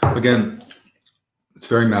good. Again, it's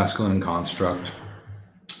very masculine in construct.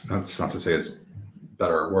 That's not to say it's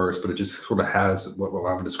better or worse, but it just sort of has what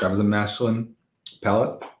I would describe as a masculine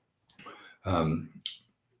palate.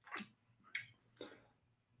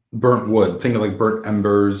 Burnt wood, think of like burnt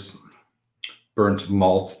embers, burnt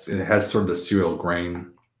malt. It has sort of the cereal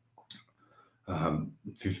grain.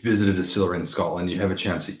 If you've visited a distillery in Scotland, you have a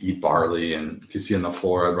chance to eat barley. And if you see on the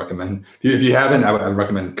floor, I'd recommend, if you haven't, I would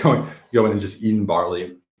recommend going and just eating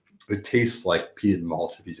barley. It tastes like peated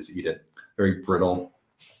malt if you just eat it. Very brittle.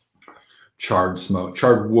 Charred smoke,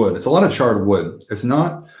 charred wood. It's a lot of charred wood. It's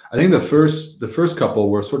not, I think the first couple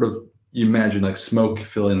were sort of, you imagine like smoke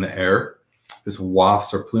filling the air. This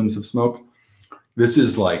wafts or plumes of smoke. This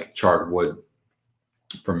is like charred wood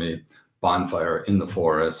for me. Bonfire in the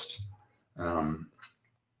forest.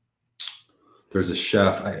 There's a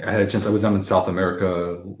chef. I had a chance. I was down in South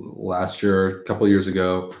America last year, a couple of years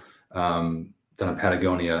ago, down in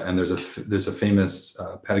Patagonia, and there's a famous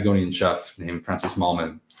Patagonian chef named Francis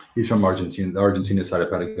Malman. He's from Argentina, the Argentina side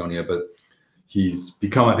of Patagonia, but he's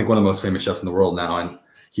become, I think, one of the most famous chefs in the world now. And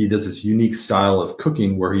he does this unique style of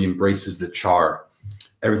cooking where he embraces the char.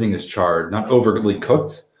 Everything is charred, not overly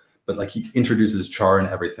cooked, but like he introduces char in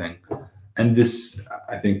everything. And this,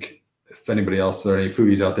 I think, if anybody else, there are any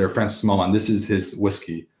foodies out there, Francis Malman, this is his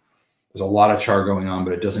whiskey. There's a lot of char going on,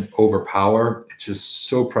 but it doesn't overpower. It's just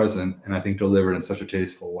so present, and I think delivered in such a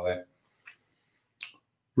tasteful way.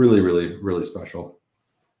 Really, really, really special.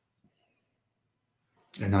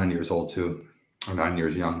 And 9 years old too, or 9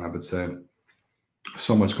 years young, I would say.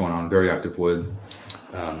 So much going on, very active wood.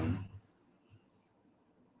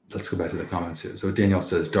 Let's go back to the comments here. So Danielle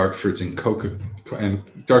says dark fruits and cola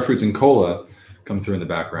come through in the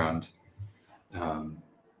background.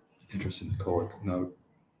 Interesting cola note.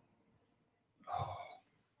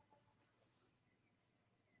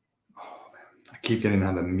 Oh man, I keep getting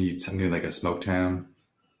on the meats. I'm getting like a smoked ham.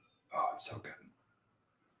 Oh, it's so good.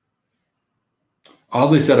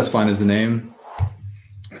 Oddly satisfying is the name.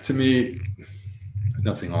 To me,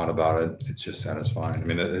 nothing odd about it. It's just satisfying. I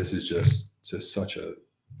mean, this is just such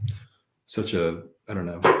a I don't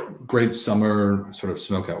know, great summer sort of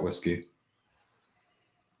smoke out whiskey.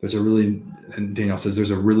 There's a really, and Daniel says there's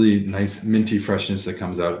a really nice minty freshness that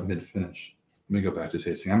comes out mid-finish. Let me go back to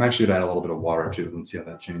tasting. I'm actually going to add a little bit of water too and see how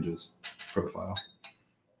that changes profile.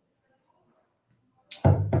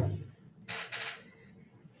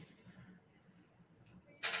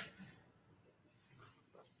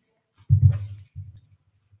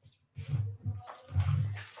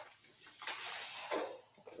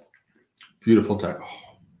 Beautiful type. Oh.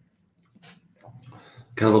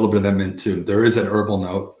 Got a little bit of that mint too. There is an herbal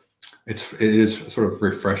note. It is sort of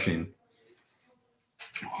refreshing.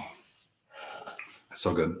 Oh,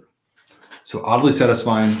 so good. So oddly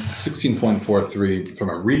satisfying. 16.43 from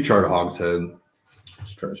a recharred hogshead.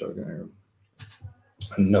 Let's try this out again here.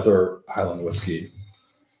 Another Highland whiskey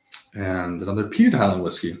and another peated Highland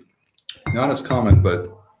whiskey. Not as common, but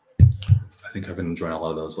I think I've been enjoying a lot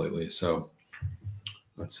of those lately. So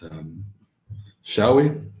let's shall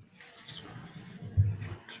we?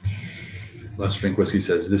 Let's Drink Whiskey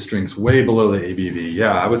says this drink's way below the ABV.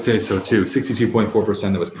 Yeah, I would say so too.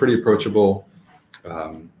 62.4%. That was pretty approachable,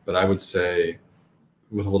 but I would say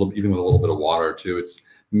with even with a little bit of water too. It's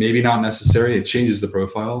maybe not necessary. It changes the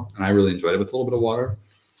profile, and I really enjoyed it with a little bit of water.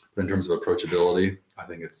 But in terms of approachability, I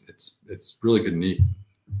think it's really good and neat.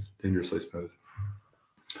 Dangerously smooth.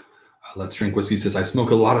 Let's Drink Whiskey says I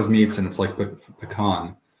smoke a lot of meats, and it's like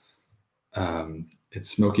pecan. It's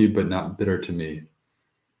smoky but not bitter to me.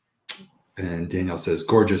 And Daniel says,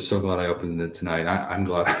 gorgeous. So glad I opened it tonight. I'm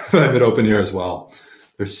glad I have it open here as well.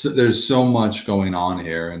 There's so much going on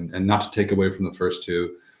here, and not to take away from the first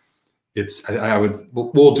two.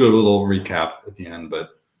 We'll do a little recap at the end,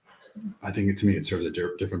 but I think to me it serves a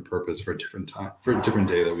different purpose for a different time, for a different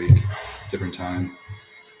day of the week, different time.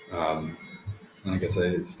 And I guess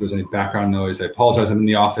if there's any background noise, I apologize. I'm in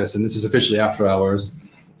the office, and this is officially after hours,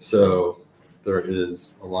 so there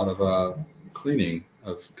is a lot of cleaning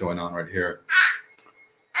going on right here.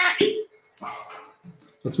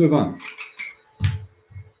 Let's move on.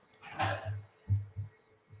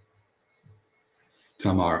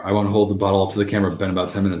 Tamar, I won't hold the bottle up to the camera. Ben about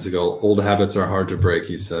 10 minutes ago. Old habits are hard to break,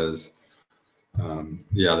 he says.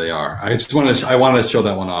 Yeah, they are. I wanted to show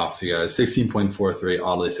that one off, you guys. 16.43,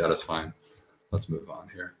 oddly satisfying. Let's move on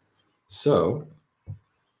here. So,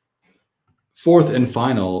 fourth and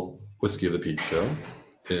final Whiskey of the Peach show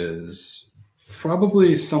is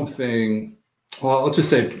probably something, well, let's just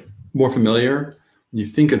say more familiar. When you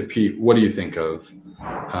think of peat, what do you think of?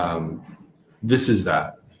 This is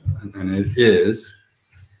that. And it is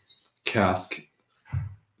Cask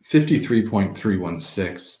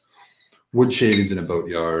 53.316, wood shavings in a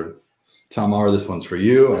boatyard. Tamar, this one's for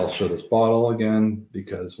you. I'll show this bottle again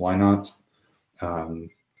because why not?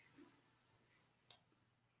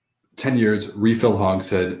 10 years, refill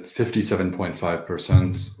hogshead,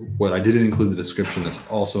 57.5%. What I didn't include in the description that's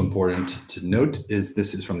also important to note is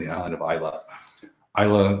this is from the island of Islay.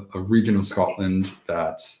 Islay, a region of Scotland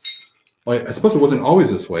that, well, I suppose it wasn't always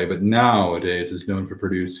this way, but nowadays is known for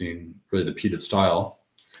producing really the peated style.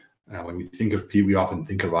 When we think of peat, we often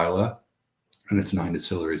think of Islay, and it's 9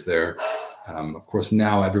 distilleries there. Of course,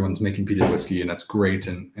 now everyone's making peated whiskey, and that's great.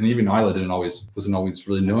 And even Islay wasn't always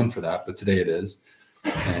really known for that, but today it is.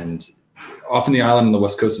 And often the island on the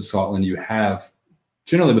west coast of Scotland, you have,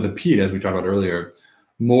 generally with the peat, as we talked about earlier,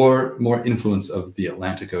 more influence of the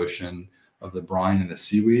Atlantic Ocean, of the brine and the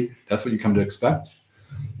seaweed. That's what you come to expect.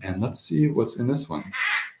 And let's see what's in this one.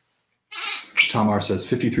 Tamar says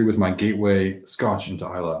 53 was my gateway Scotch into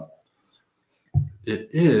Islay. It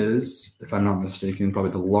is, if I'm not mistaken, probably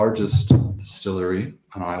the largest distillery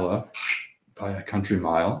on Islay by a country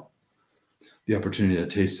mile. The opportunity to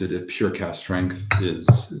taste it at pure cask strength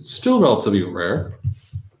it's still relatively rare.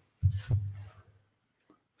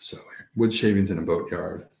 So wood shavings in a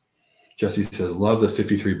boatyard. Jesse says, love the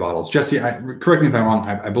 53 bottles. Jesse, correct me if I'm wrong.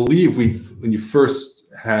 I believe when you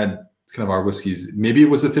first had kind of our whiskeys, maybe it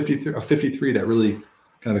was a 53 that really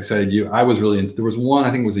kind of excited you. I was really into, there was one,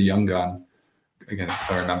 I think it was a Young Gun, again,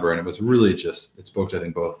 if I remember, and it was really just, it spoke to, I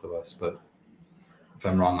think, both of us. But if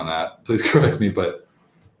I'm wrong on that, please correct me. But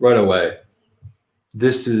right away,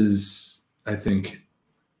 this is, I think,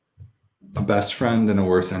 a best friend and a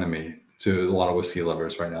worst enemy to a lot of whiskey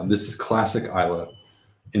lovers right now. This is classic Islay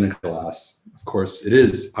in a glass. Of course, it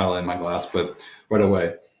is Islay in my glass, but right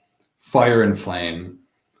away, fire and flame,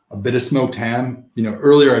 a bit of smoked ham. You know,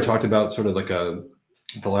 earlier I talked about sort of like the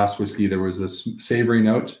last whiskey, there was this savory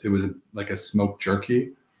note. It was like a smoked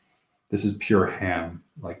jerky. This is pure ham,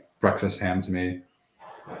 like breakfast ham to me.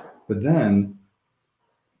 But then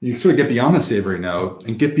you sort of get beyond the savory note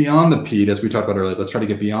and get beyond the peat, as we talked about earlier. Let's try to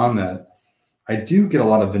get beyond that. I do get a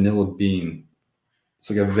lot of vanilla bean. It's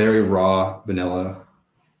like a very raw vanilla.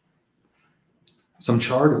 some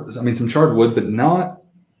charred, some charred wood, but not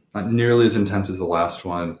nearly as intense as the last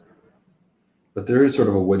one. But there is sort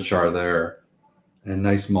of a wood char there and a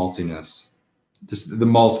nice maltiness. Just the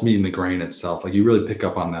malt meeting the grain itself. Like you really pick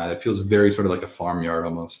up on that. It feels very sort of like a farmyard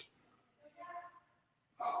almost.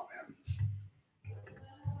 Oh, man.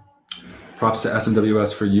 Props to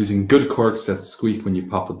SMWS for using good corks that squeak when you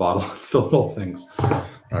pop the bottle. It's the little things. All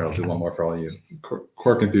right, I'll do one more for all you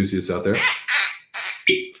cork enthusiasts out there.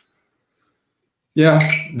 Yeah,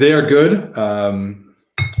 they are good.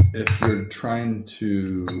 If you're trying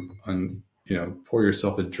to, pour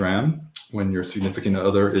yourself a dram when your significant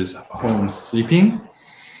other is home sleeping,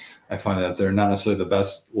 I find that they're not necessarily the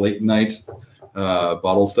best late night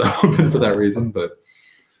bottles to open for that reason. But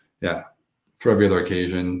yeah, for every other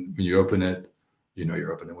occasion, when you open it, you know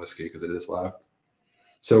you're opening whiskey because it is loud.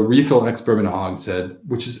 So refill ex-bourbon hogshead,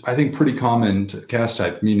 which is, I think, pretty common to cask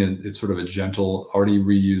type, meaning it's sort of a gentle, already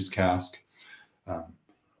reused cask,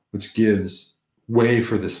 which gives way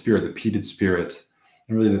for the spirit, the peated spirit,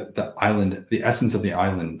 and really the island, the essence of the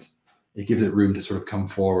island. It gives it room to sort of come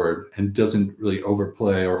forward and doesn't really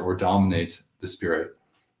overplay or dominate the spirit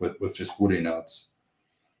with just woody notes.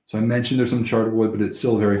 So I mentioned there's some charred wood, but it's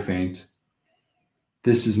still very faint.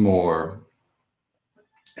 This is more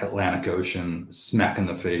Atlantic Ocean, smack in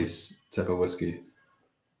the face type of whiskey.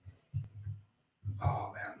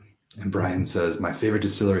 Oh, man. And Brian says, my favorite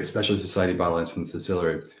distillery, Specialty Society bottle lines from the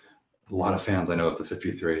distillery. A lot of fans I know of the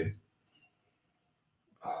 53.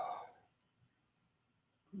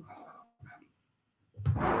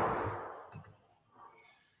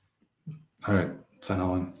 All right, final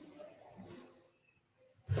one.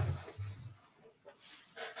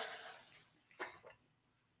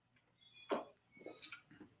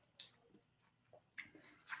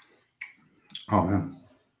 Oh, man.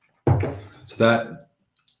 So that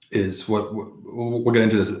is what we'll get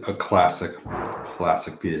into. This a classic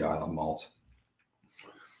peated island malt.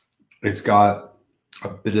 It's got a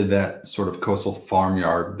bit of that sort of coastal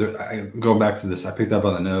farmyard. Going back to this, I picked up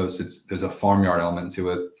on the nose. There's a farmyard element to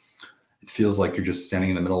it. It feels like you're just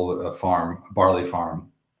standing in the middle of a farm, a barley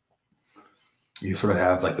farm. You sort of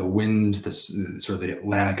have like the wind, this sort of the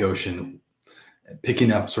Atlantic Ocean,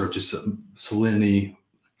 picking up sort of just salinity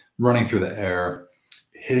running through the air,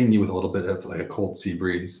 hitting you with a little bit of like a cold sea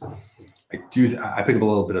breeze. I pick up a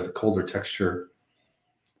little bit of a colder texture,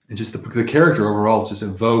 and just the character overall just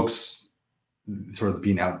evokes sort of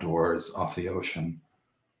being outdoors off the ocean,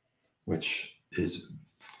 which is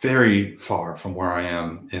very far from where I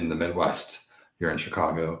am in the Midwest here in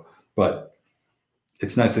Chicago. But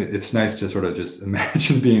it's nice to sort of just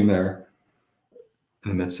imagine being there in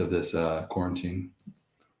the midst of this quarantine.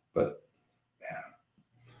 But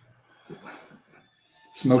man,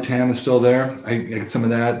 smoked ham is still there. I get some of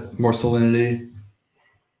that, more salinity,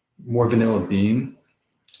 more vanilla bean.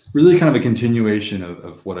 Really kind of a continuation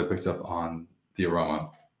of what I picked up on the aroma.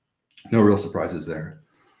 No real surprises there.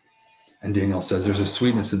 And Daniel says there's a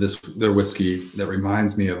sweetness to their whiskey that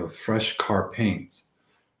reminds me of a fresh car paint.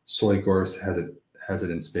 Soy Gorse has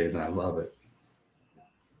it in spades, and I love it.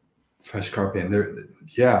 Fresh car paint.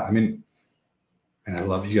 Yeah, I mean, and I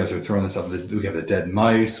love you guys are throwing this up. We have the dead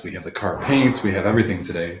mice, we have the car paints, we have everything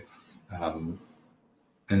today, and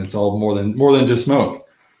it's all more than just smoke.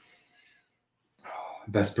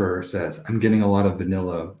 Vesper says, I'm getting a lot of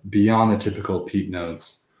vanilla beyond the typical peat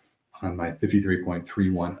notes on my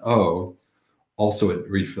 53.310, also at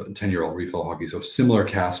 10-year-old refill hockey. So similar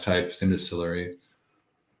cask type, same distillery.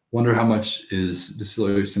 Wonder how much is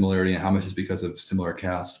distillery similarity and how much is because of similar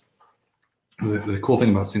cask. The cool thing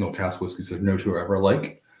about single cask whiskeys, there's no two are ever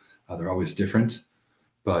alike. They're always different.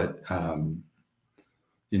 But,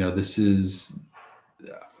 this is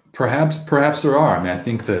perhaps there are. I mean, I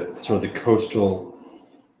think that sort of the coastal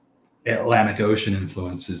Atlantic Ocean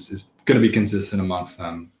influence is going to be consistent amongst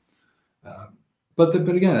them. But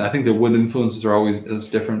again, I think the wood influences are always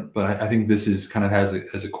different. But I think this is kind of has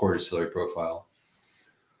a core distillery profile.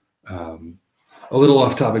 A little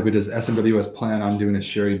off topic, but does SMWS plan on doing a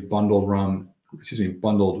sherry bundle run? A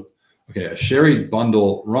sherry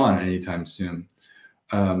bundle run anytime soon?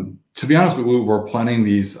 To be honest, we're planning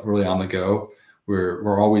these really on the go.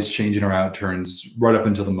 We're always changing our outturns right up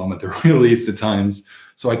until the moment they're released at times.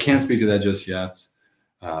 So I can't speak to that just yet.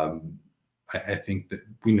 I think that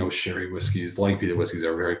we know sherry whiskeys, like peated whiskeys,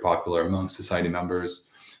 are very popular among society members.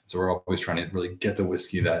 So we're always trying to really get the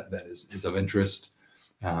whiskey that is of interest.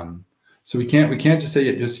 So we can't just say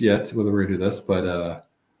it just yet whether we're gonna do this, but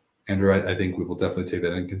Andrew, I think we will definitely take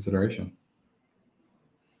that into consideration.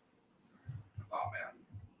 Oh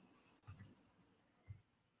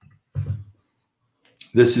man.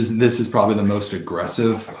 This is probably the most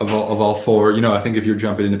aggressive of all four. You know, I think if you're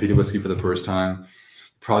jumping into peated whiskey for the first time,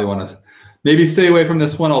 probably want to maybe stay away from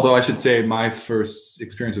this one. Although I should say my first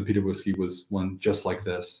experience with peated whiskey was one just like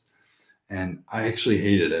this, and I actually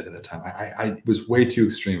hated it at the time. I was way too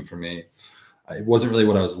extreme for me. It wasn't really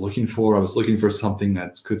what I was looking for. I was looking for something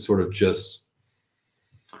that could sort of just,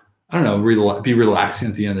 I don't know, be relaxing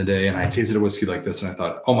at the end of the day. And I tasted a whiskey like this, and I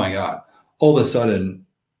thought, oh my God, all of a sudden,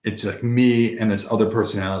 it's like me and this other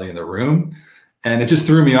personality in the room. And it just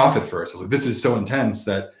threw me off at first. I was like, this is so intense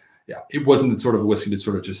that, yeah, it wasn't the sort of whiskey to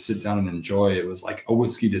sort of just sit down and enjoy. It was like a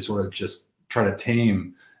whiskey to sort of just try to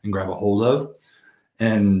tame and grab a hold of.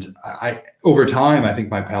 And over time, I think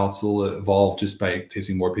my palate's will evolve just by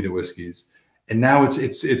tasting more peated whiskeys. And now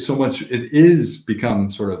it's so much, it is become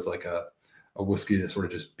sort of like a whiskey to sort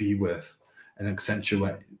of just be with and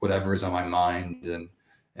accentuate whatever is on my mind.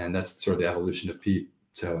 And that's sort of the evolution of peat.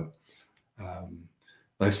 So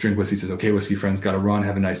Life's Drink Whiskey says, okay, whiskey friends, got to run.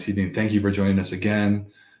 Have a nice evening. Thank you for joining us again.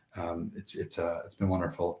 It's been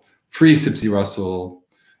wonderful. Free Sipsy Russell,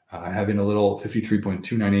 having a little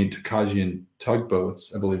 53.298 Takajian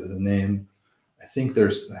tugboats, I believe is the name. I think I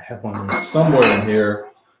have one somewhere in here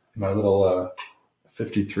in my little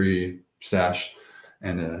 53 stash.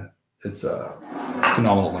 And it's a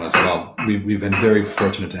phenomenal one as well. We've been very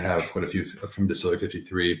fortunate to have quite a few from Distillery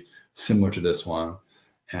 53, similar to this one.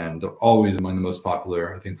 And they're always among the most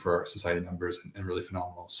popular, I think, for our society members, and really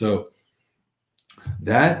phenomenal. So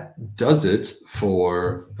that does it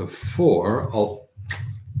for the four.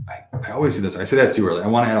 I always do this. I say that too early. I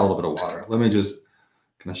want to add a little bit of water. Let me just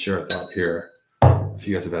kind of share a thought here. If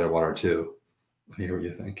you guys have added water too, let me hear what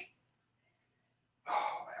you think.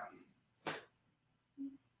 Oh, man.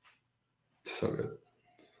 So good.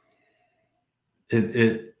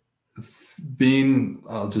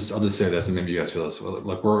 I'll just say this, and maybe you guys feel this.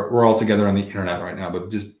 Like we're all together on the internet right now, but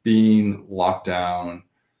just being locked down,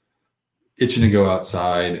 itching to go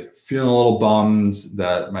outside, feeling a little bummed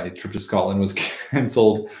that my trip to Scotland was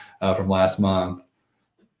canceled from last month.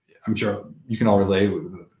 I'm sure you can all relate.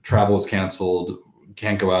 Travel is canceled,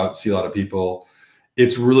 can't go out, see a lot of people.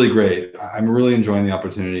 It's really great. I'm really enjoying the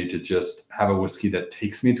opportunity to just have a whiskey that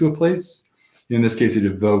takes me to a place. In this case, it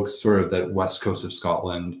evokes sort of that west coast of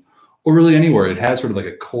Scotland, or really anywhere. It has sort of like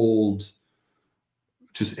a cold,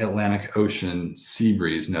 just Atlantic Ocean sea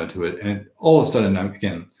breeze note to it. And all of a sudden, I'm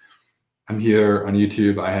here on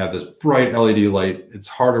YouTube. I have this bright LED light. It's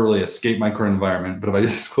hard to really escape my current environment, but if I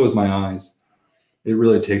just close my eyes, it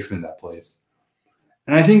really takes me to that place.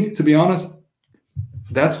 And I think, to be honest,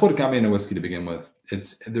 that's what got me into whiskey to begin with.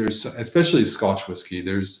 There's especially Scotch whiskey.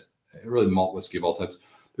 There's really malt whiskey of all types.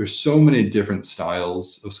 There's so many different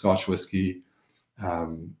styles of Scotch whiskey,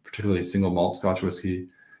 particularly single malt Scotch whiskey.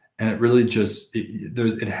 And it really just,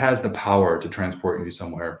 it has the power to transport you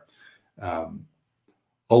somewhere.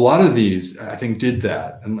 A lot of these, I think, did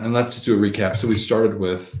that. And let's just do a recap. So we started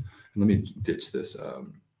with, and let me ditch this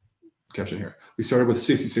caption here. We started with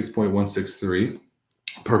 66.163,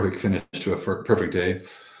 perfect finish to a perfect day,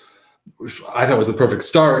 which I thought was the perfect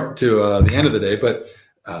start to the end of the day, but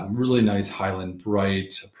really nice Highland,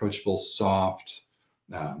 bright, approachable, soft,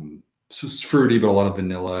 so it's fruity, but a lot of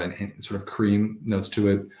vanilla and sort of cream notes to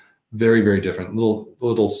it. Very, very different.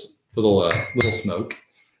 Little smoke.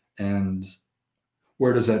 And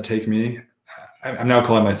where does that take me? I'm now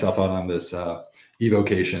calling myself out on this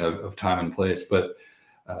evocation of time and place, but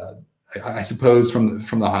I suppose from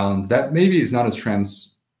the Highlands, that maybe is not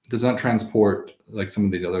as does not transport like some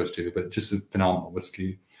of these others do, but just a phenomenal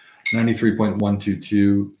whiskey.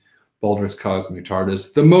 93.122 Baldrick Cosmic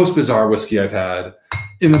Tardis, the most bizarre whiskey I've had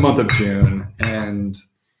in the month of June. And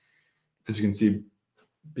as you can see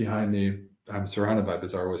behind me, I'm surrounded by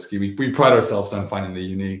bizarre whiskey. We pride ourselves on finding the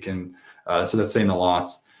unique, and so that's saying a lot.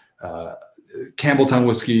 Campbelltown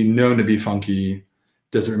whiskey, known to be funky.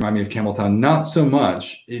 Does it remind me of Campbelltown? Not so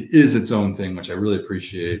much. It is its own thing, which I really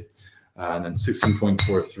appreciate. And then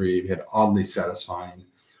 16.43, we had oddly satisfying.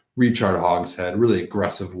 Recharred hogshead, really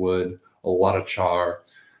aggressive wood, a lot of char.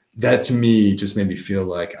 That to me just made me feel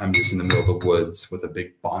like I'm just in the middle of the woods with a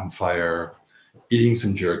big bonfire, eating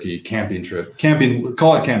some jerky, camping trip.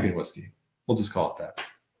 Call it camping whiskey. We'll just call it that.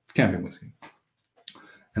 It's camping whiskey.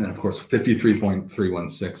 And then, of course,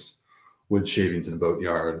 53.316 wood shavings in the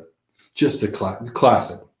boatyard. Just a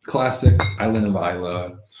classic Island of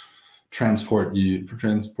Isla. Transports you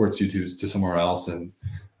to somewhere else. And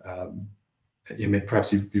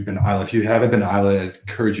perhaps you've been to Isla. If you haven't been to Isla, I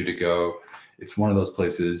encourage you to go. It's one of those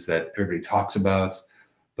places that everybody talks about.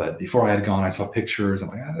 But before I had gone, I saw pictures. I'm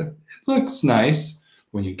like, it looks nice.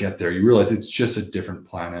 When you get there, you realize it's just a different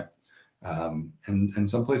planet. And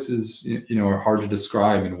some places, are hard to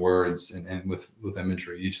describe in words and with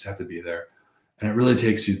imagery. You just have to be there. And it really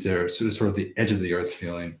takes you to sort of the edge of the earth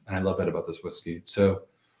feeling. And I love that about this whiskey. So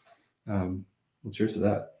well, cheers to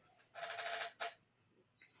that.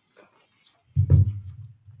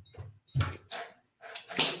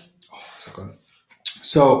 Oh, so good.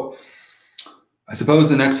 So I suppose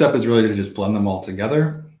the next step is really to just blend them all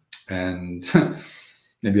together. And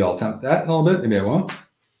maybe I'll attempt that a little bit. Maybe I won't.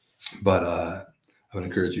 But I would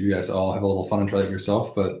encourage you guys to all have a little fun and try it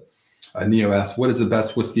yourself. But Neo asks, what is the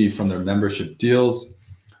best whiskey from their membership deals?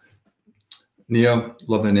 Neo,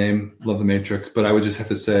 love the name, love the matrix. But I would just have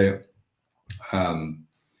to say,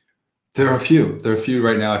 there are a few. There are a few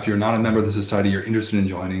right now. If you're not a member of the society, you're interested in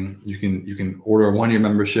joining, you can order a one-year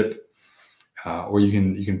membership, or you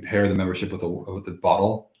can pair the membership with a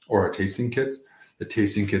bottle or a tasting kits. The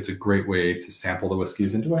tasting kit's a great way to sample the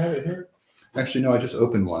whiskeys. And do I have it here? Actually, no, I just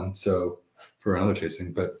opened one, so for another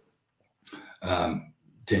tasting. But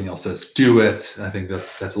Danielle says, do it. I think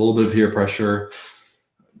that's a little bit of peer pressure.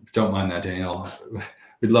 Don't mind that, Danielle.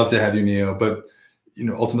 We'd love to have you, Neo. But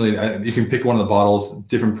ultimately, you can pick one of the bottles,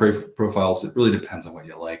 different profiles. It really depends on what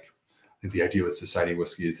you like. I think the idea with society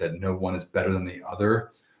whiskey is that no one is better than the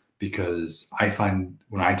other, because I find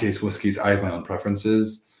when I taste whiskeys, I have my own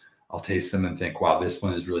preferences. I'll taste them and think, wow, this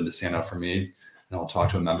one is really the standout for me. And I'll talk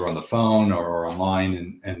to a member on the phone or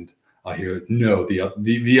online, and I'll hear, no,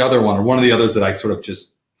 the other one, or one of the others that I sort of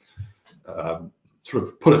just sort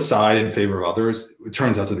of put aside in favor of others, it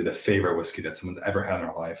turns out to be the favorite whiskey that someone's ever had in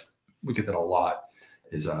their life. We get that a lot.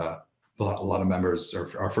 Is a lot of members, or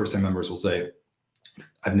our first-time members, will say,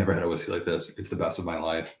 I've never had a whiskey like this. It's the best of my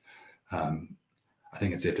life. I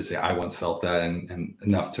think it's safe to say I once felt that, and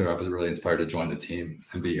enough to I was really inspired to join the team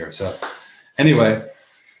and be here. So anyway,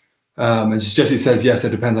 as Jesse says, yes, it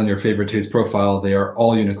depends on your favorite taste profile. They are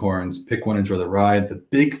all unicorns. Pick one, enjoy the ride. The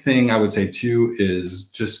big thing I would say too is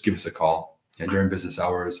just give us a call. During business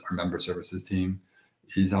hours, our member services team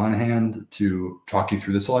is on hand to talk you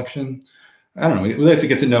through the selection. I don't know. We like to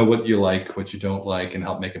get to know what you like, what you don't like, and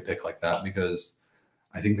help make a pick like that, because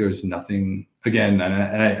I think there's nothing, again,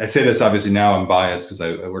 and I say this, obviously now I'm biased because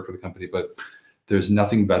I work for the company, but there's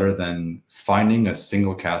nothing better than finding a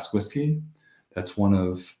single cask whiskey that's one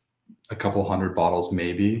of a couple hundred bottles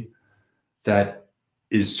maybe that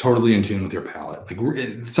is totally in tune with your palate.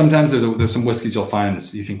 Like sometimes there's some whiskeys you'll find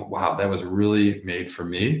and you think, wow, that was really made for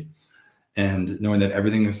me. And knowing that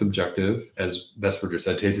everything is subjective, as Vesper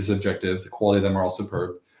said, taste is subjective, the quality of them are all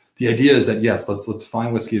superb. The idea is that, yes, let's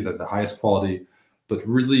find whiskey at the highest quality, but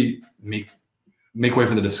really make way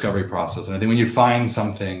for the discovery process. And I think when you find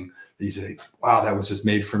something that you say, wow, that was just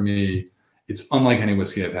made for me, it's unlike any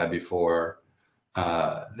whiskey I've had before,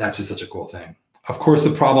 that's just such a cool thing. Of course,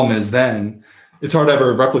 the problem is then it's hard to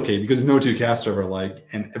ever replicate, because no two casks are ever alike,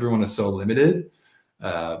 and everyone is so limited.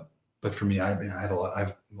 But for me, I have a lot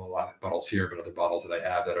of bottles here, but other bottles that I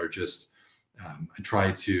have that are just, I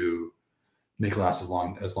try to make last as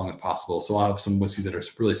long as possible. So I'll have some whiskeys that are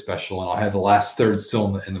really special, and I'll have the last third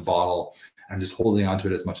still in the bottle. I'm just holding onto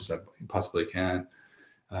it as much as I possibly can.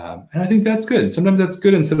 And I think that's good. Sometimes that's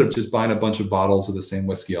good, instead of just buying a bunch of bottles of the same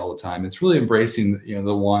whiskey all the time. It's really embracing,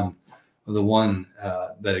 the one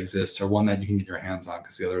that exists, or one that you can get your hands on,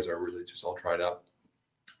 because the others are really just all dried up.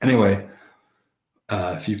 Anyway,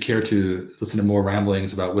 if you care to listen to more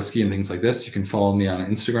ramblings about whiskey and things like this, you can follow me on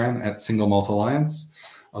Instagram at Single Malt Alliance.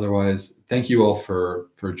 Otherwise, thank you all for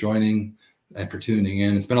joining and for tuning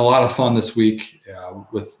in. It's been a lot of fun this week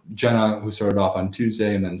with Jenna, who started off on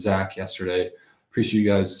Tuesday, and then Zach yesterday. Appreciate you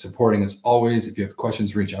guys supporting as always. If you have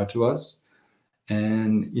questions, reach out to us.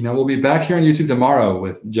 And, we'll be back here on YouTube tomorrow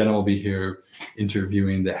with Jenna. Will be here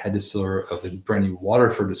interviewing the head distiller of the brand new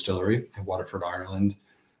Waterford distillery in Waterford, Ireland.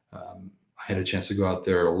 I had a chance to go out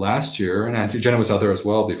there last year, and I think Jenna was out there as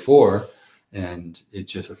well before. And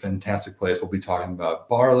it's just a fantastic place. We'll be talking about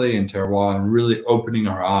barley and terroir, and really opening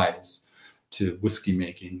our eyes to whiskey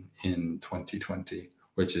making in 2020,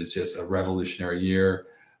 which is just a revolutionary year,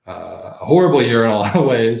 a horrible year in a lot of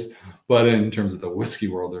ways. But in terms of the whiskey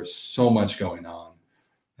world, there's so much going on.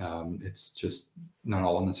 It's just not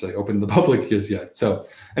all necessarily open to the public as yet. So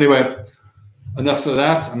anyway, enough of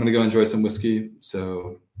that. I'm going to go enjoy some whiskey.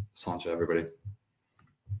 So, Sancha, everybody.